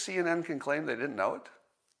you think CNN can claim they didn't know it?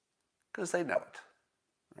 Because they know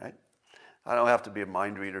it, right? I don't have to be a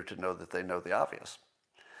mind reader to know that they know the obvious.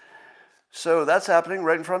 So that's happening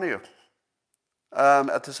right in front of you.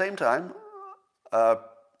 At the same time,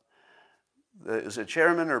 is it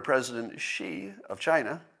Chairman or President Xi of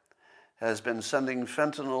China has been sending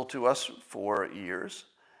fentanyl to us for years,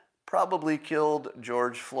 probably killed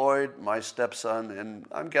George Floyd, my stepson, and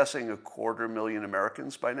I'm guessing 250,000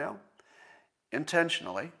 Americans by now.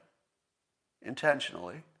 Intentionally.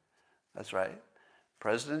 That's right.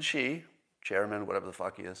 President Xi, chairman, whatever the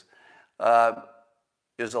fuck he is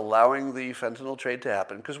allowing the fentanyl trade to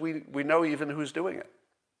happen because we know even who's doing it.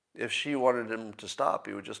 If Xi wanted him to stop,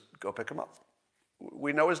 he would just go pick him up.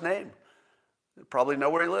 We know his name. Probably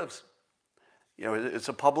know where he lives. It's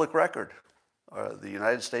a public record. The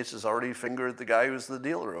United States has already fingered the guy who's the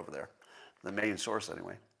dealer over there, the main source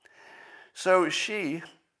anyway. So Xi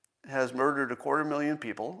has murdered 250,000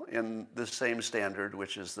 people in the same standard,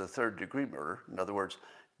 which is the third-degree murder. In other words,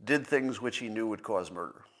 did things which he knew would cause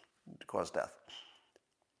murder, cause death.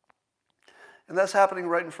 And that's happening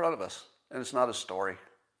right in front of us, and it's not a story,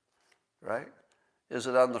 right? Is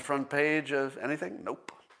it on the front page of anything?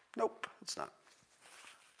 Nope, it's not.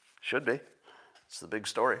 Should be. It's the big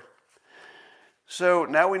story. So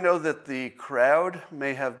now we know that the crowd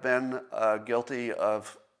may have been guilty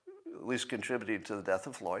of at least contributing to the death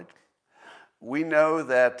of Floyd. We know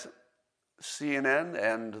that CNN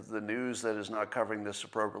and the news that is not covering this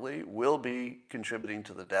appropriately will be contributing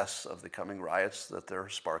to the deaths of the coming riots that they're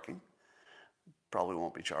sparking. Probably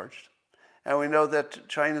won't be charged. And we know that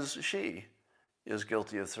China's Xi is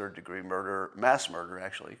guilty of third-degree murder, mass murder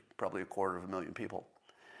actually, probably 250,000 people.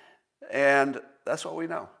 And that's what we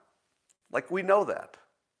know. Like, we know that.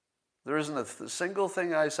 There isn't a single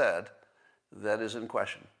thing I said that is in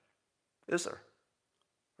question. Is there?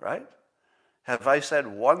 right? Have I said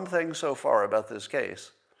one thing so far about this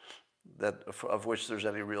case of which there's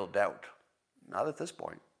any real doubt? Not at this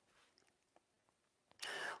point.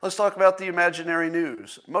 Let's talk about the imaginary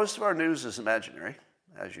news. Most of our news is imaginary,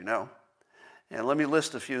 as you know. And let me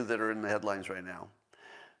list a few that are in the headlines right now.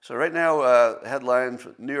 So right now, headline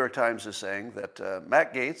from New York Times is saying that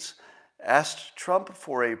Matt Gaetz asked Trump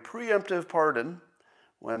for a preemptive pardon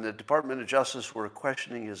when the Department of Justice were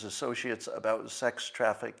questioning his associates about sex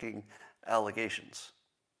trafficking allegations.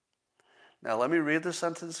 Now let me read the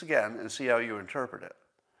sentence again and see how you interpret it.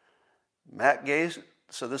 Matt Gaetz,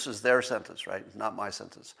 so this is their sentence, right? Not my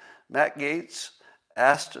sentence. Matt Gaetz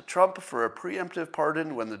asked Trump for a preemptive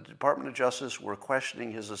pardon when the Department of Justice were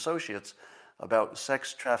questioning his associates about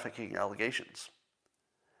sex trafficking allegations.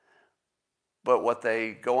 But what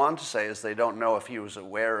they go on to say is they don't know if he was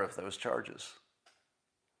aware of those charges.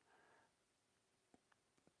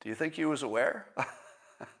 Do you think he was aware?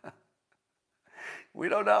 We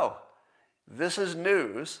don't know. This is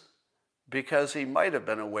news because he might have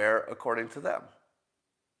been aware, according to them,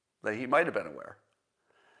 that he might have been aware.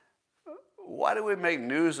 Why do we make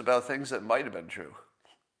news about things that might have been true?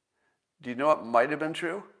 Do you know what might have been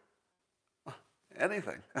true?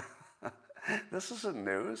 Anything. This isn't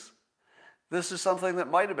news. This is something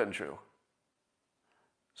that might have been true.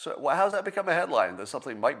 So how does that become a headline, that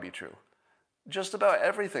something might be true? Just about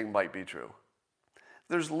everything might be true.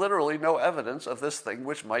 There's literally no evidence of this thing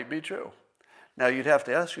which might be true. Now you'd have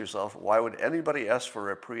to ask yourself, why would anybody ask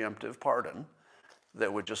for a preemptive pardon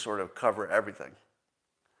that would just sort of cover everything?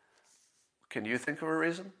 Can you think of a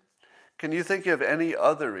reason? Can you think of any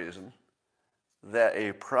other reason that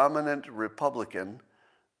a prominent Republican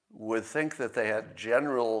would think that they had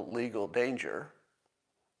general legal danger,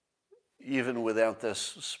 even without this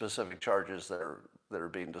specific charges that are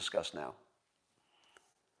being discussed now?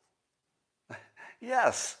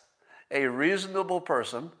 Yes, a reasonable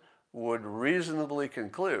person would reasonably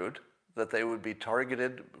conclude that they would be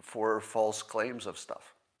targeted for false claims of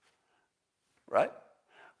stuff, right?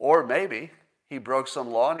 Or maybe he broke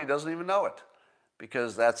some law and he doesn't even know it,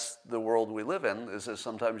 because that's the world we live in, is that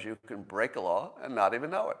sometimes you can break a law and not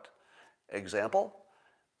even know it. Example,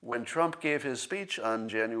 when Trump gave his speech on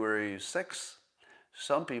January 6th,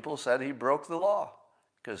 some people said he broke the law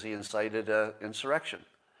because he incited an insurrection.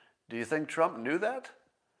 Do you think Trump knew that?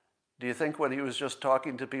 Do you think when he was just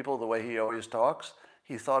talking to people the way he always talks,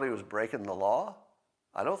 he thought he was breaking the law?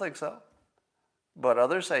 I don't think so. But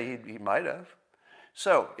others say he might have.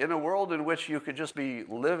 So in a world in which you could just be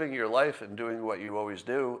living your life and doing what you always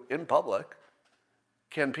do in public,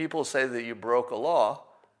 can people say that you broke a law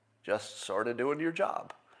just sort of doing your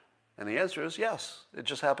job? And the answer is yes. It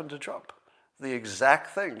just happened to Trump. The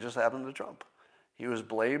exact thing just happened to Trump. He was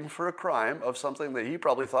blamed for a crime of something that he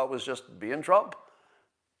probably thought was just being Trump,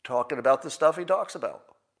 talking about the stuff he talks about,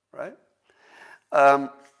 right?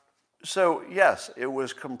 So yes, it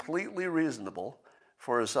was completely reasonable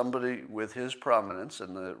for somebody with his prominence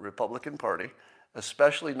in the Republican Party,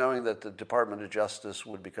 especially knowing that the Department of Justice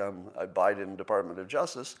would become a Biden Department of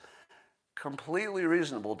Justice, completely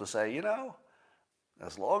reasonable to say, you know,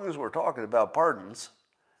 as long as we're talking about pardons,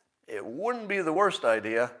 it wouldn't be the worst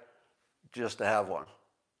idea just to have one,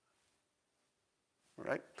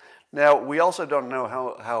 right? Now, we also don't know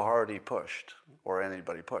how hard he pushed, or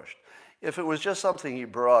anybody pushed. If it was just something he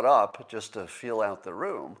brought up just to feel out the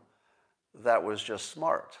room, that was just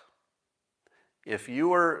smart. If you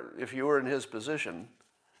were in his position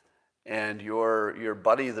and your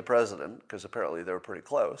buddy the president, because apparently they were pretty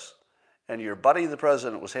close, and your buddy the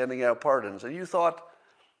president was handing out pardons, and you thought,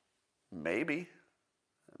 maybe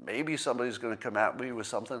somebody's going to come at me with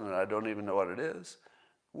something and I don't even know what it is,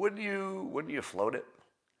 wouldn't you float it?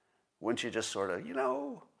 Wouldn't you just sort of,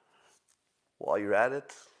 while you're at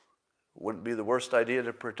it, wouldn't be the worst idea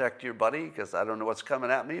to protect your buddy, because I don't know what's coming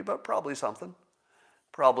at me, but probably something.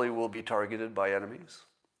 Probably will be targeted by enemies.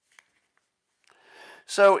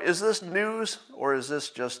 So is this news or is this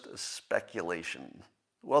just speculation?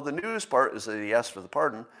 Well, the news part is that he asked for the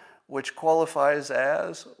pardon, which qualifies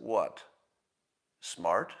as what?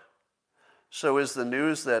 Smart. So is the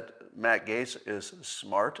news that Matt Gaetz is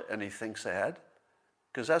smart and he thinks ahead?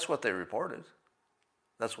 Because that's what they reported.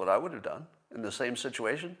 That's what I would have done in the same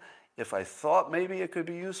situation. If I thought maybe it could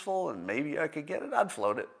be useful and maybe I could get it, I'd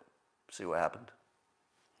float it, see what happened.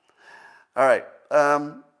 All right.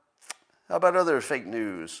 How about other fake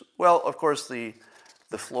news? Well, of course, the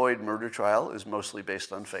Floyd murder trial is mostly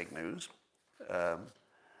based on fake news.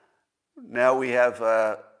 Now we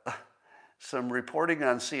have some reporting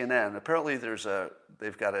on CNN. Apparently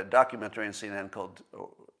they've got a documentary on CNN called,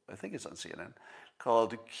 I think it's on CNN,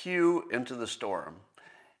 called Q Into the Storm.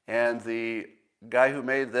 And the guy who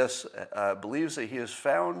made this believes that he has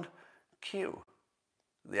found Q,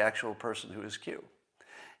 the actual person who is Q.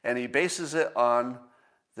 And he bases it on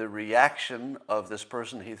the reaction of this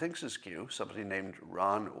person he thinks is Q, somebody named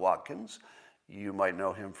Ron Watkins. You might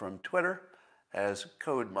know him from Twitter as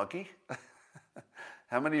Code Monkey.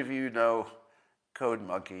 How many of you know Code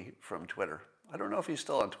Monkey from Twitter? I don't know if he's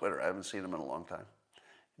still on Twitter. I haven't seen him in a long time.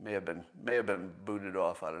 He may have been booted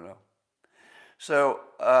off. I don't know. So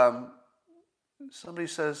somebody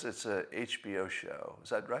says it's a HBO show. Is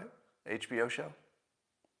that right? HBO show?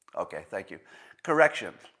 Okay, thank you.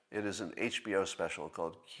 Correction. It is an HBO special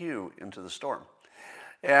called Q Into the Storm.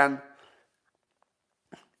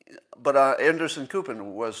 But Anderson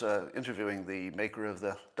Coopin was interviewing the maker of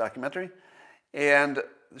the documentary and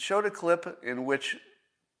showed a clip in which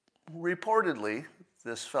reportedly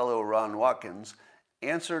this fellow Ron Watkins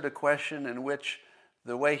answered a question in which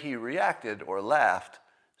the way he reacted or laughed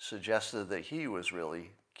suggested that he was really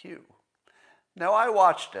Q. Now I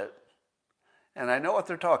watched it, and I know what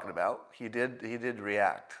they're talking about. He did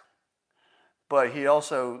react. But he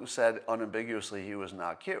also said unambiguously he was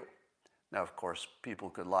not Q. Now, of course, people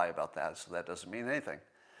could lie about that, so that doesn't mean anything.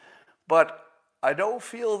 But I don't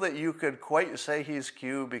feel that you could quite say he's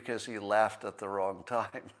Q because he laughed at the wrong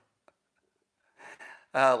time.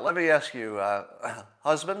 Let me ask you,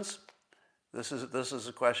 husbands, this is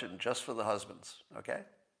a question just for the husbands, okay?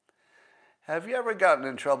 Have you ever gotten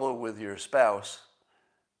in trouble with your spouse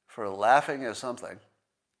for laughing at something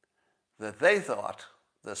that they thought,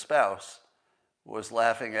 the spouse, was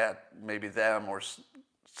laughing at maybe them or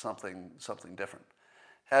something different?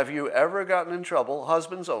 Have you ever gotten in trouble,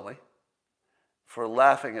 husbands only, for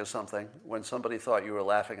laughing at something when somebody thought you were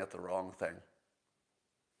laughing at the wrong thing?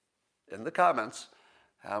 In the comments,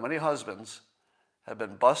 how many husbands have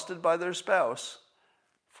been busted by their spouse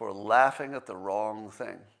for laughing at the wrong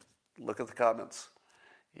thing? Look at the comments.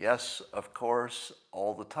 Yes, of course,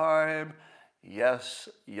 all the time. Yes,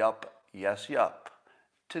 yup, yes, yup.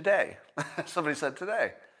 Today. Somebody said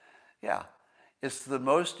today. Yeah. It's the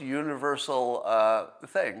most universal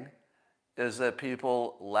thing is that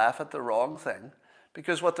people laugh at the wrong thing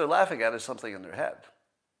because what they're laughing at is something in their head,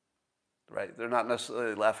 right? They're not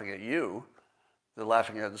necessarily laughing at you. They're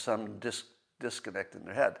laughing at some disconnect in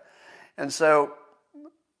their head. And so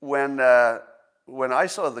when I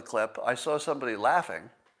saw the clip, I saw somebody laughing,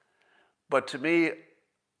 but to me,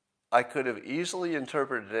 I could have easily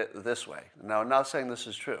interpreted it this way. Now, I'm not saying this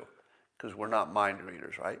is true, because we're not mind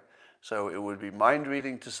readers, right? So it would be mind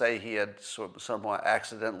reading to say he had somewhat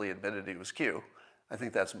accidentally admitted he was Q. I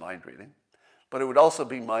think that's mind reading. But it would also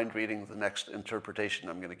be mind reading the next interpretation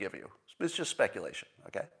I'm going to give you. It's just speculation,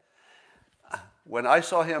 okay? When I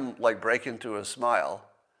saw him break into a smile,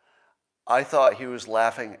 I thought he was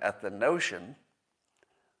laughing at the notion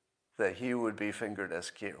that he would be fingered as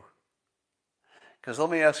Q. Because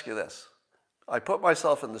let me ask you this. I put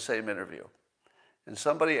myself in the same interview, and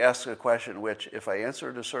somebody asks a question which, if I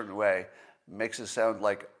answer it a certain way, makes it sound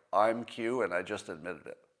like I'm Q and I just admitted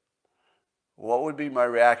it. What would be my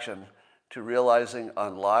reaction to realizing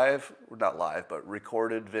on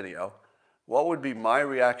recorded video, what would be my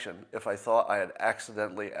reaction if I thought I had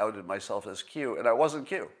accidentally outed myself as Q and I wasn't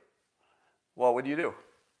Q? What would you do?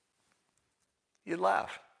 You'd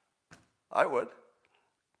laugh. I would.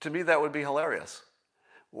 To me, that would be hilarious.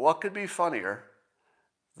 What could be funnier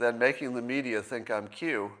than making the media think I'm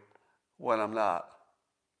Q when I'm not?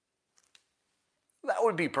 That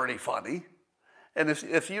would be pretty funny. And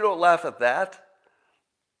if you don't laugh at that,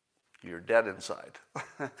 you're dead inside.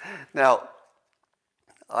 Now,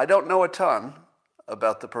 I don't know a ton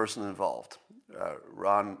about the person involved,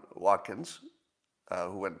 Ron Watkins,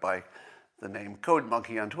 who went by the name Code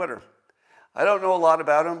Monkey on Twitter. I don't know a lot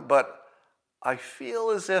about him, but I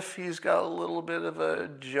feel as if he's got a little bit of a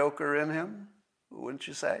joker in him, wouldn't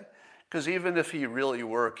you say? Because even if he really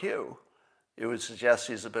were Q, it would suggest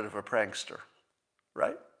he's a bit of a prankster,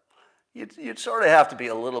 right? You'd sort of have to be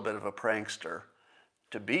a little bit of a prankster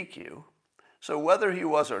to be Q. So whether he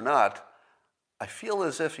was or not, I feel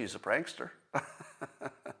as if he's a prankster.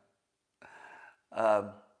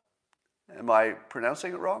 Am I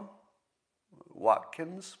pronouncing it wrong?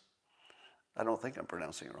 Watkins? I don't think I'm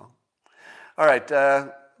pronouncing it wrong. All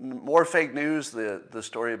right, more fake news, the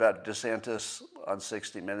story about DeSantis on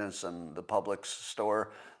 60 Minutes and the Publix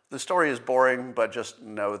store. The story is boring, but just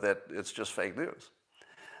know that it's just fake news.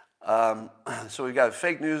 So we've got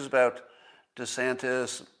fake news about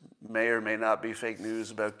DeSantis, may or may not be fake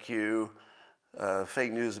news about Q,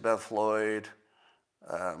 fake news about Floyd.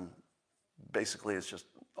 Basically, it's just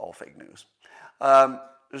all fake news.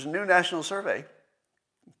 There's a new national survey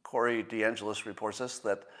Corey DeAngelis reports this,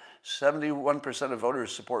 that 71% of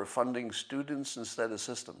voters support funding students instead of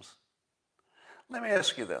systems. Let me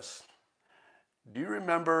ask you this. Do you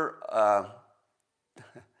remember I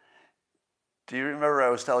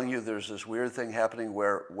was telling you there's this weird thing happening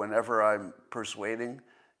where whenever I'm persuading,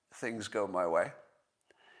 things go my way?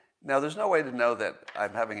 Now, there's no way to know that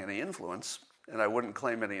I'm having any influence, and I wouldn't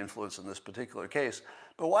claim any influence in this particular case,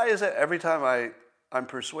 but why is it every time I'm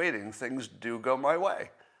persuading, things do go my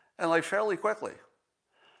way, and like fairly quickly?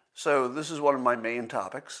 So this is one of my main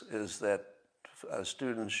topics, is that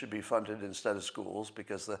students should be funded instead of schools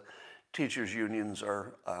because the teachers' unions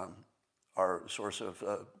are a source of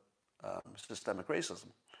systemic racism.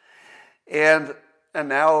 And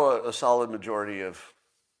now a solid majority of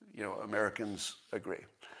Americans agree.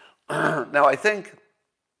 Now, I think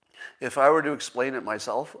if I were to explain it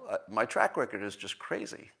myself, my track record is just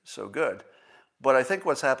crazy, so good. But I think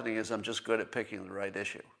what's happening is I'm just good at picking the right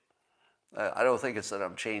issue. I don't think it's that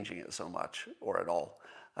I'm changing it so much or at all.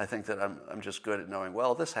 I think that I'm just good at knowing,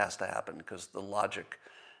 well, this has to happen because the logic,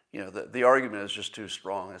 the argument is just too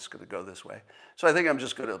strong. It's going to go this way. So I think I'm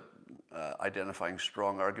just good at identifying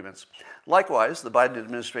strong arguments. Likewise, the Biden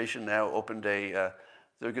administration now opened they're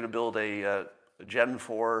going to build a Gen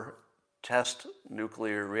 4 test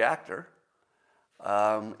nuclear reactor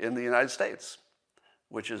in the United States,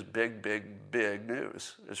 which is big, big, big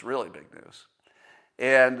news. It's really big news.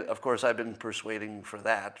 And of course, I've been persuading for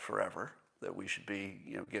that forever, that we should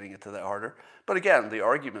be getting into that harder. But again, the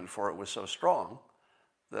argument for it was so strong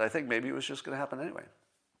that I think maybe it was just going to happen anyway.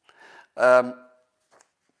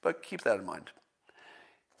 But keep that in mind.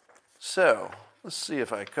 So let's see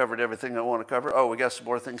if I covered everything I want to cover. Oh, we got some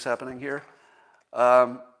more things happening here.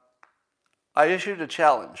 I issued a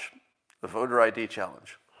challenge, the voter ID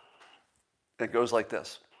challenge. It goes like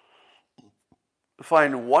this.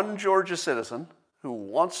 Find one Georgia citizen who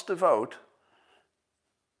wants to vote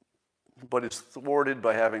but is thwarted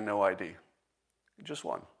by having no ID. Just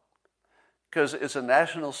one. Because it's a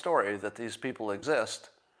national story that these people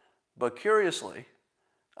exist, but curiously,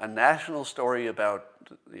 a national story about,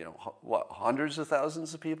 hundreds of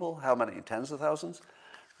thousands of people? How many? Tens of thousands?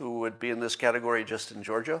 Who would be in this category just in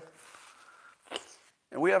Georgia?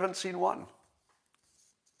 And we haven't seen one.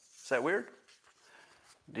 Is that weird?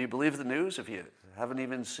 Do you believe the news if you haven't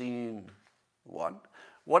even seen one?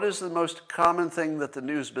 What is the most common thing that the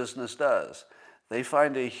news business does? They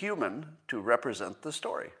find a human to represent the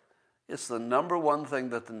story. It's the number one thing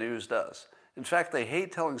that the news does. In fact, they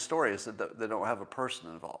hate telling stories that they don't have a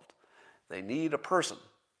person involved. They need a person.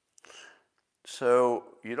 So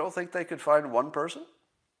you don't think they could find one person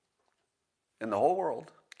in the whole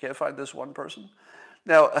world? Can't find this one person?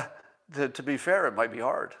 Now, to be fair, it might be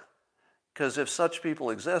hard. Because if such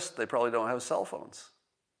people exist, they probably don't have cell phones.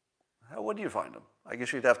 How would you find them? I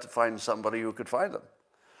guess you'd have to find somebody who could find them.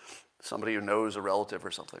 Somebody who knows a relative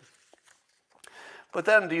or something. But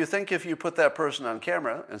then, do you think if you put that person on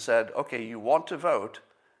camera and said, okay, you want to vote,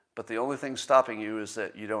 but the only thing stopping you is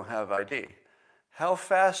that you don't have ID, how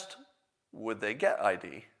fast would they get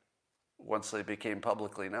ID once they became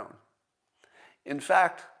publicly known? In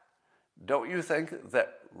fact, don't you think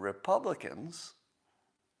that Republicans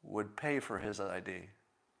would pay for his ID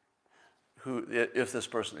if this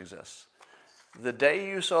person exists? The day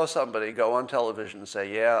you saw somebody go on television and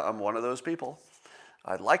say, yeah, I'm one of those people,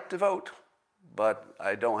 I'd like to vote, but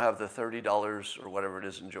I don't have the $30 or whatever it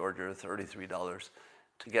is in Georgia, $33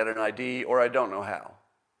 to get an ID, or I don't know how.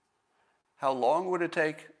 How long would it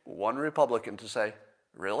take one Republican to say,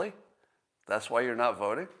 really? That's why you're not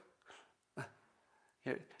voting?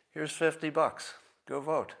 Here's $50. Go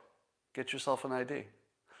vote. Get yourself an ID.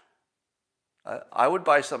 I would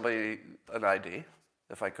buy somebody an ID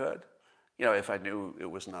if I could, if I knew it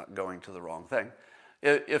was not going to the wrong thing.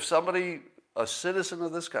 If somebody, a citizen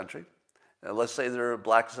of this country, let's say they're a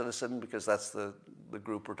black citizen because that's the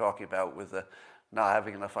group we're talking about with not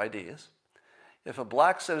having enough IDs. If a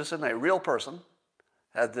black citizen, a real person,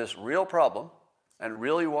 had this real problem and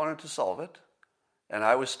really wanted to solve it, and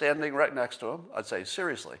I was standing right next to him, I'd say,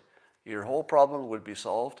 seriously, your whole problem would be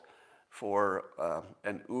solved for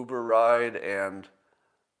an Uber ride and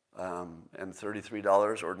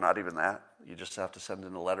 $33, or not even that. You just have to send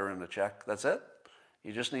in a letter and a check. That's it?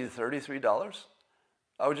 You just need $33?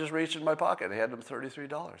 I would just reach in my pocket and hand them $33.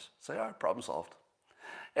 Say, all right, problem solved.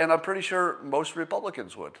 And I'm pretty sure most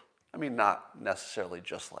Republicans would. I mean, not necessarily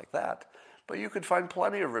just like that, but you could find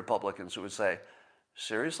plenty of Republicans who would say,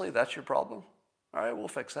 seriously, that's your problem? All right, we'll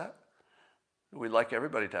fix that. We'd like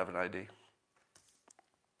everybody to have an ID.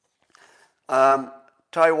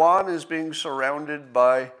 Taiwan is being surrounded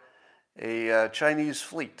by a Chinese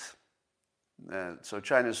fleet. So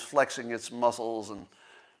China's flexing its muscles and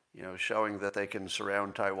showing that they can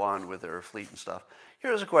surround Taiwan with their fleet and stuff.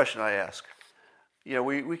 Here's a question I ask.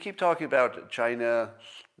 We keep talking about China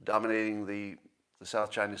dominating the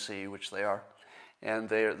South China Sea, which they are, and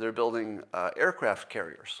they're building aircraft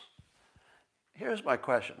carriers. Here's my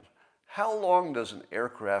question. How long does an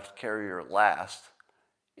aircraft carrier last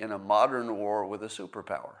in a modern war with a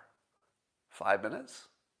superpower? 5 minutes?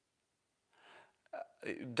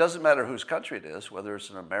 It doesn't matter whose country it is, whether it's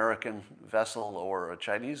an American vessel or a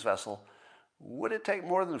Chinese vessel. Would it take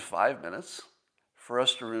more than 5 minutes for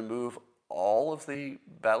us to remove all of the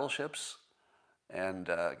battleships and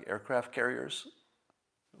aircraft carriers?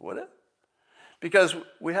 Would it? Because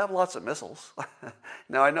we have lots of missiles.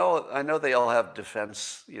 Now I know they all have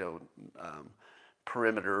defense,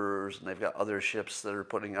 perimeters, and they've got other ships that are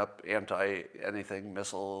putting up anti-anything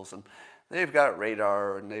missiles, and they've got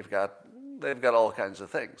radar, and they've got all kinds of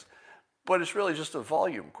things. But it's really just a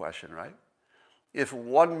volume question, right? If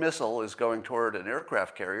one missile is going toward an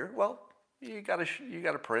aircraft carrier, well, you got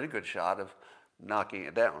a pretty good shot of knocking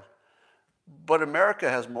it down. But America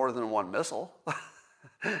has more than one missile.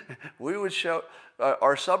 We would show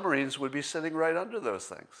our submarines would be sitting right under those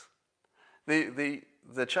things.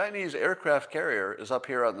 The Chinese aircraft carrier is up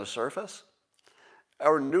here on the surface.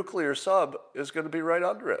 Our nuclear sub is going to be right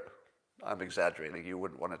under it. I'm exaggerating. You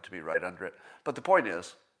wouldn't want it to be right under it. But the point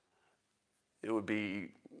is, it would be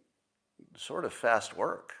sort of fast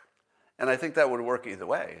work. And I think that would work either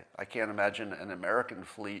way. I can't imagine an American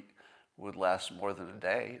fleet would last more than a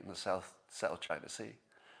day in the South China Sea.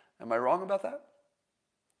 Am I wrong about that?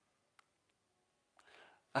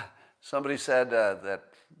 Somebody said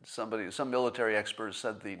some military experts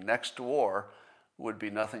said the next war would be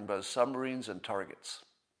nothing but submarines and targets.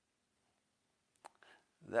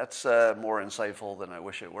 That's more insightful than I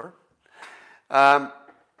wish it were.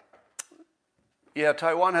 Yeah,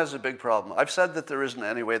 Taiwan has a big problem. I've said that there isn't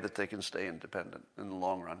any way that they can stay independent in the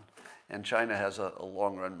long run, and China has a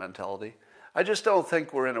long-run mentality. I just don't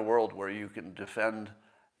think we're in a world where you can defend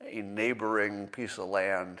a neighboring piece of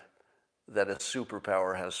land that a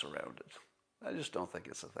superpower has surrounded. I just don't think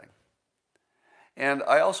it's a thing. And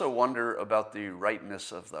I also wonder about the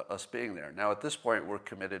rightness of us being there. Now, at this point, we're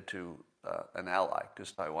committed to an ally,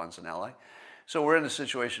 because Taiwan's an ally. So we're in a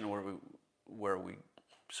situation where we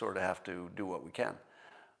sort of have to do what we can.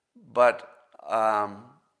 But I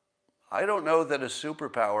don't know that a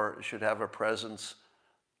superpower should have a presence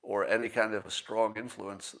or any kind of a strong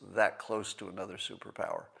influence that close to another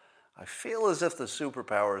superpower. I feel as if the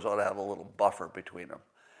superpowers ought to have a little buffer between them.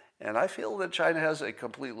 And I feel that China has a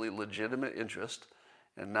completely legitimate interest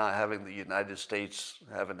in not having the United States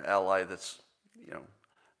have an ally that's,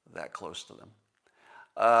 that close to them.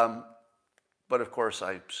 But of course,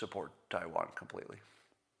 I support Taiwan completely.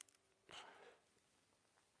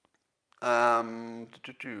 Why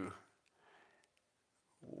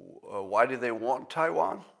do they want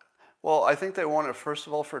Taiwan? Well, I think they want it, first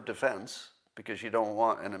of all, for defense, because you don't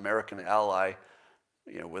want an American ally,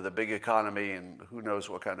 with a big economy and who knows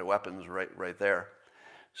what kind of weapons right there.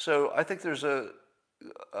 So I think there's a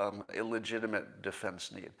legitimate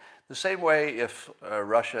defense need. The same way if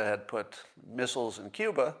Russia had put missiles in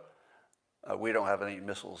Cuba, we don't have any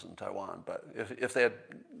missiles in Taiwan, but if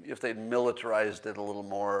they'd militarized it a little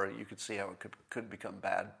more, you could see how it could become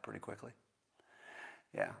bad pretty quickly.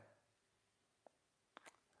 Yeah.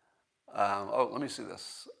 Let me see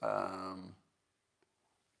this.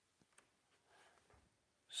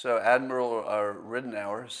 So Admiral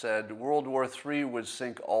Ridenour said World War III would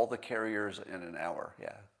sink all the carriers in an hour.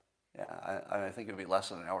 Yeah, I think it would be less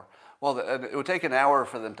than an hour. Well, it would take an hour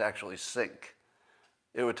for them to actually sink.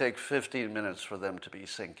 It would take 15 minutes for them to be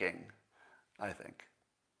sinking, I think.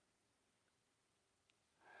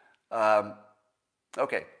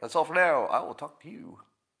 Okay, that's all for now. I will talk to you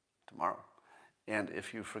tomorrow. And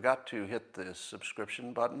if you forgot to hit the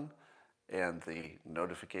subscription button and the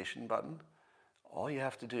notification button, all you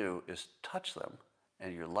have to do is touch them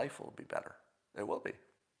and your life will be better. It will be,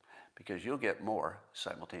 because you'll get more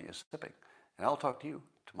simultaneous tipping. And I'll talk to you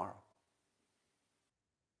tomorrow.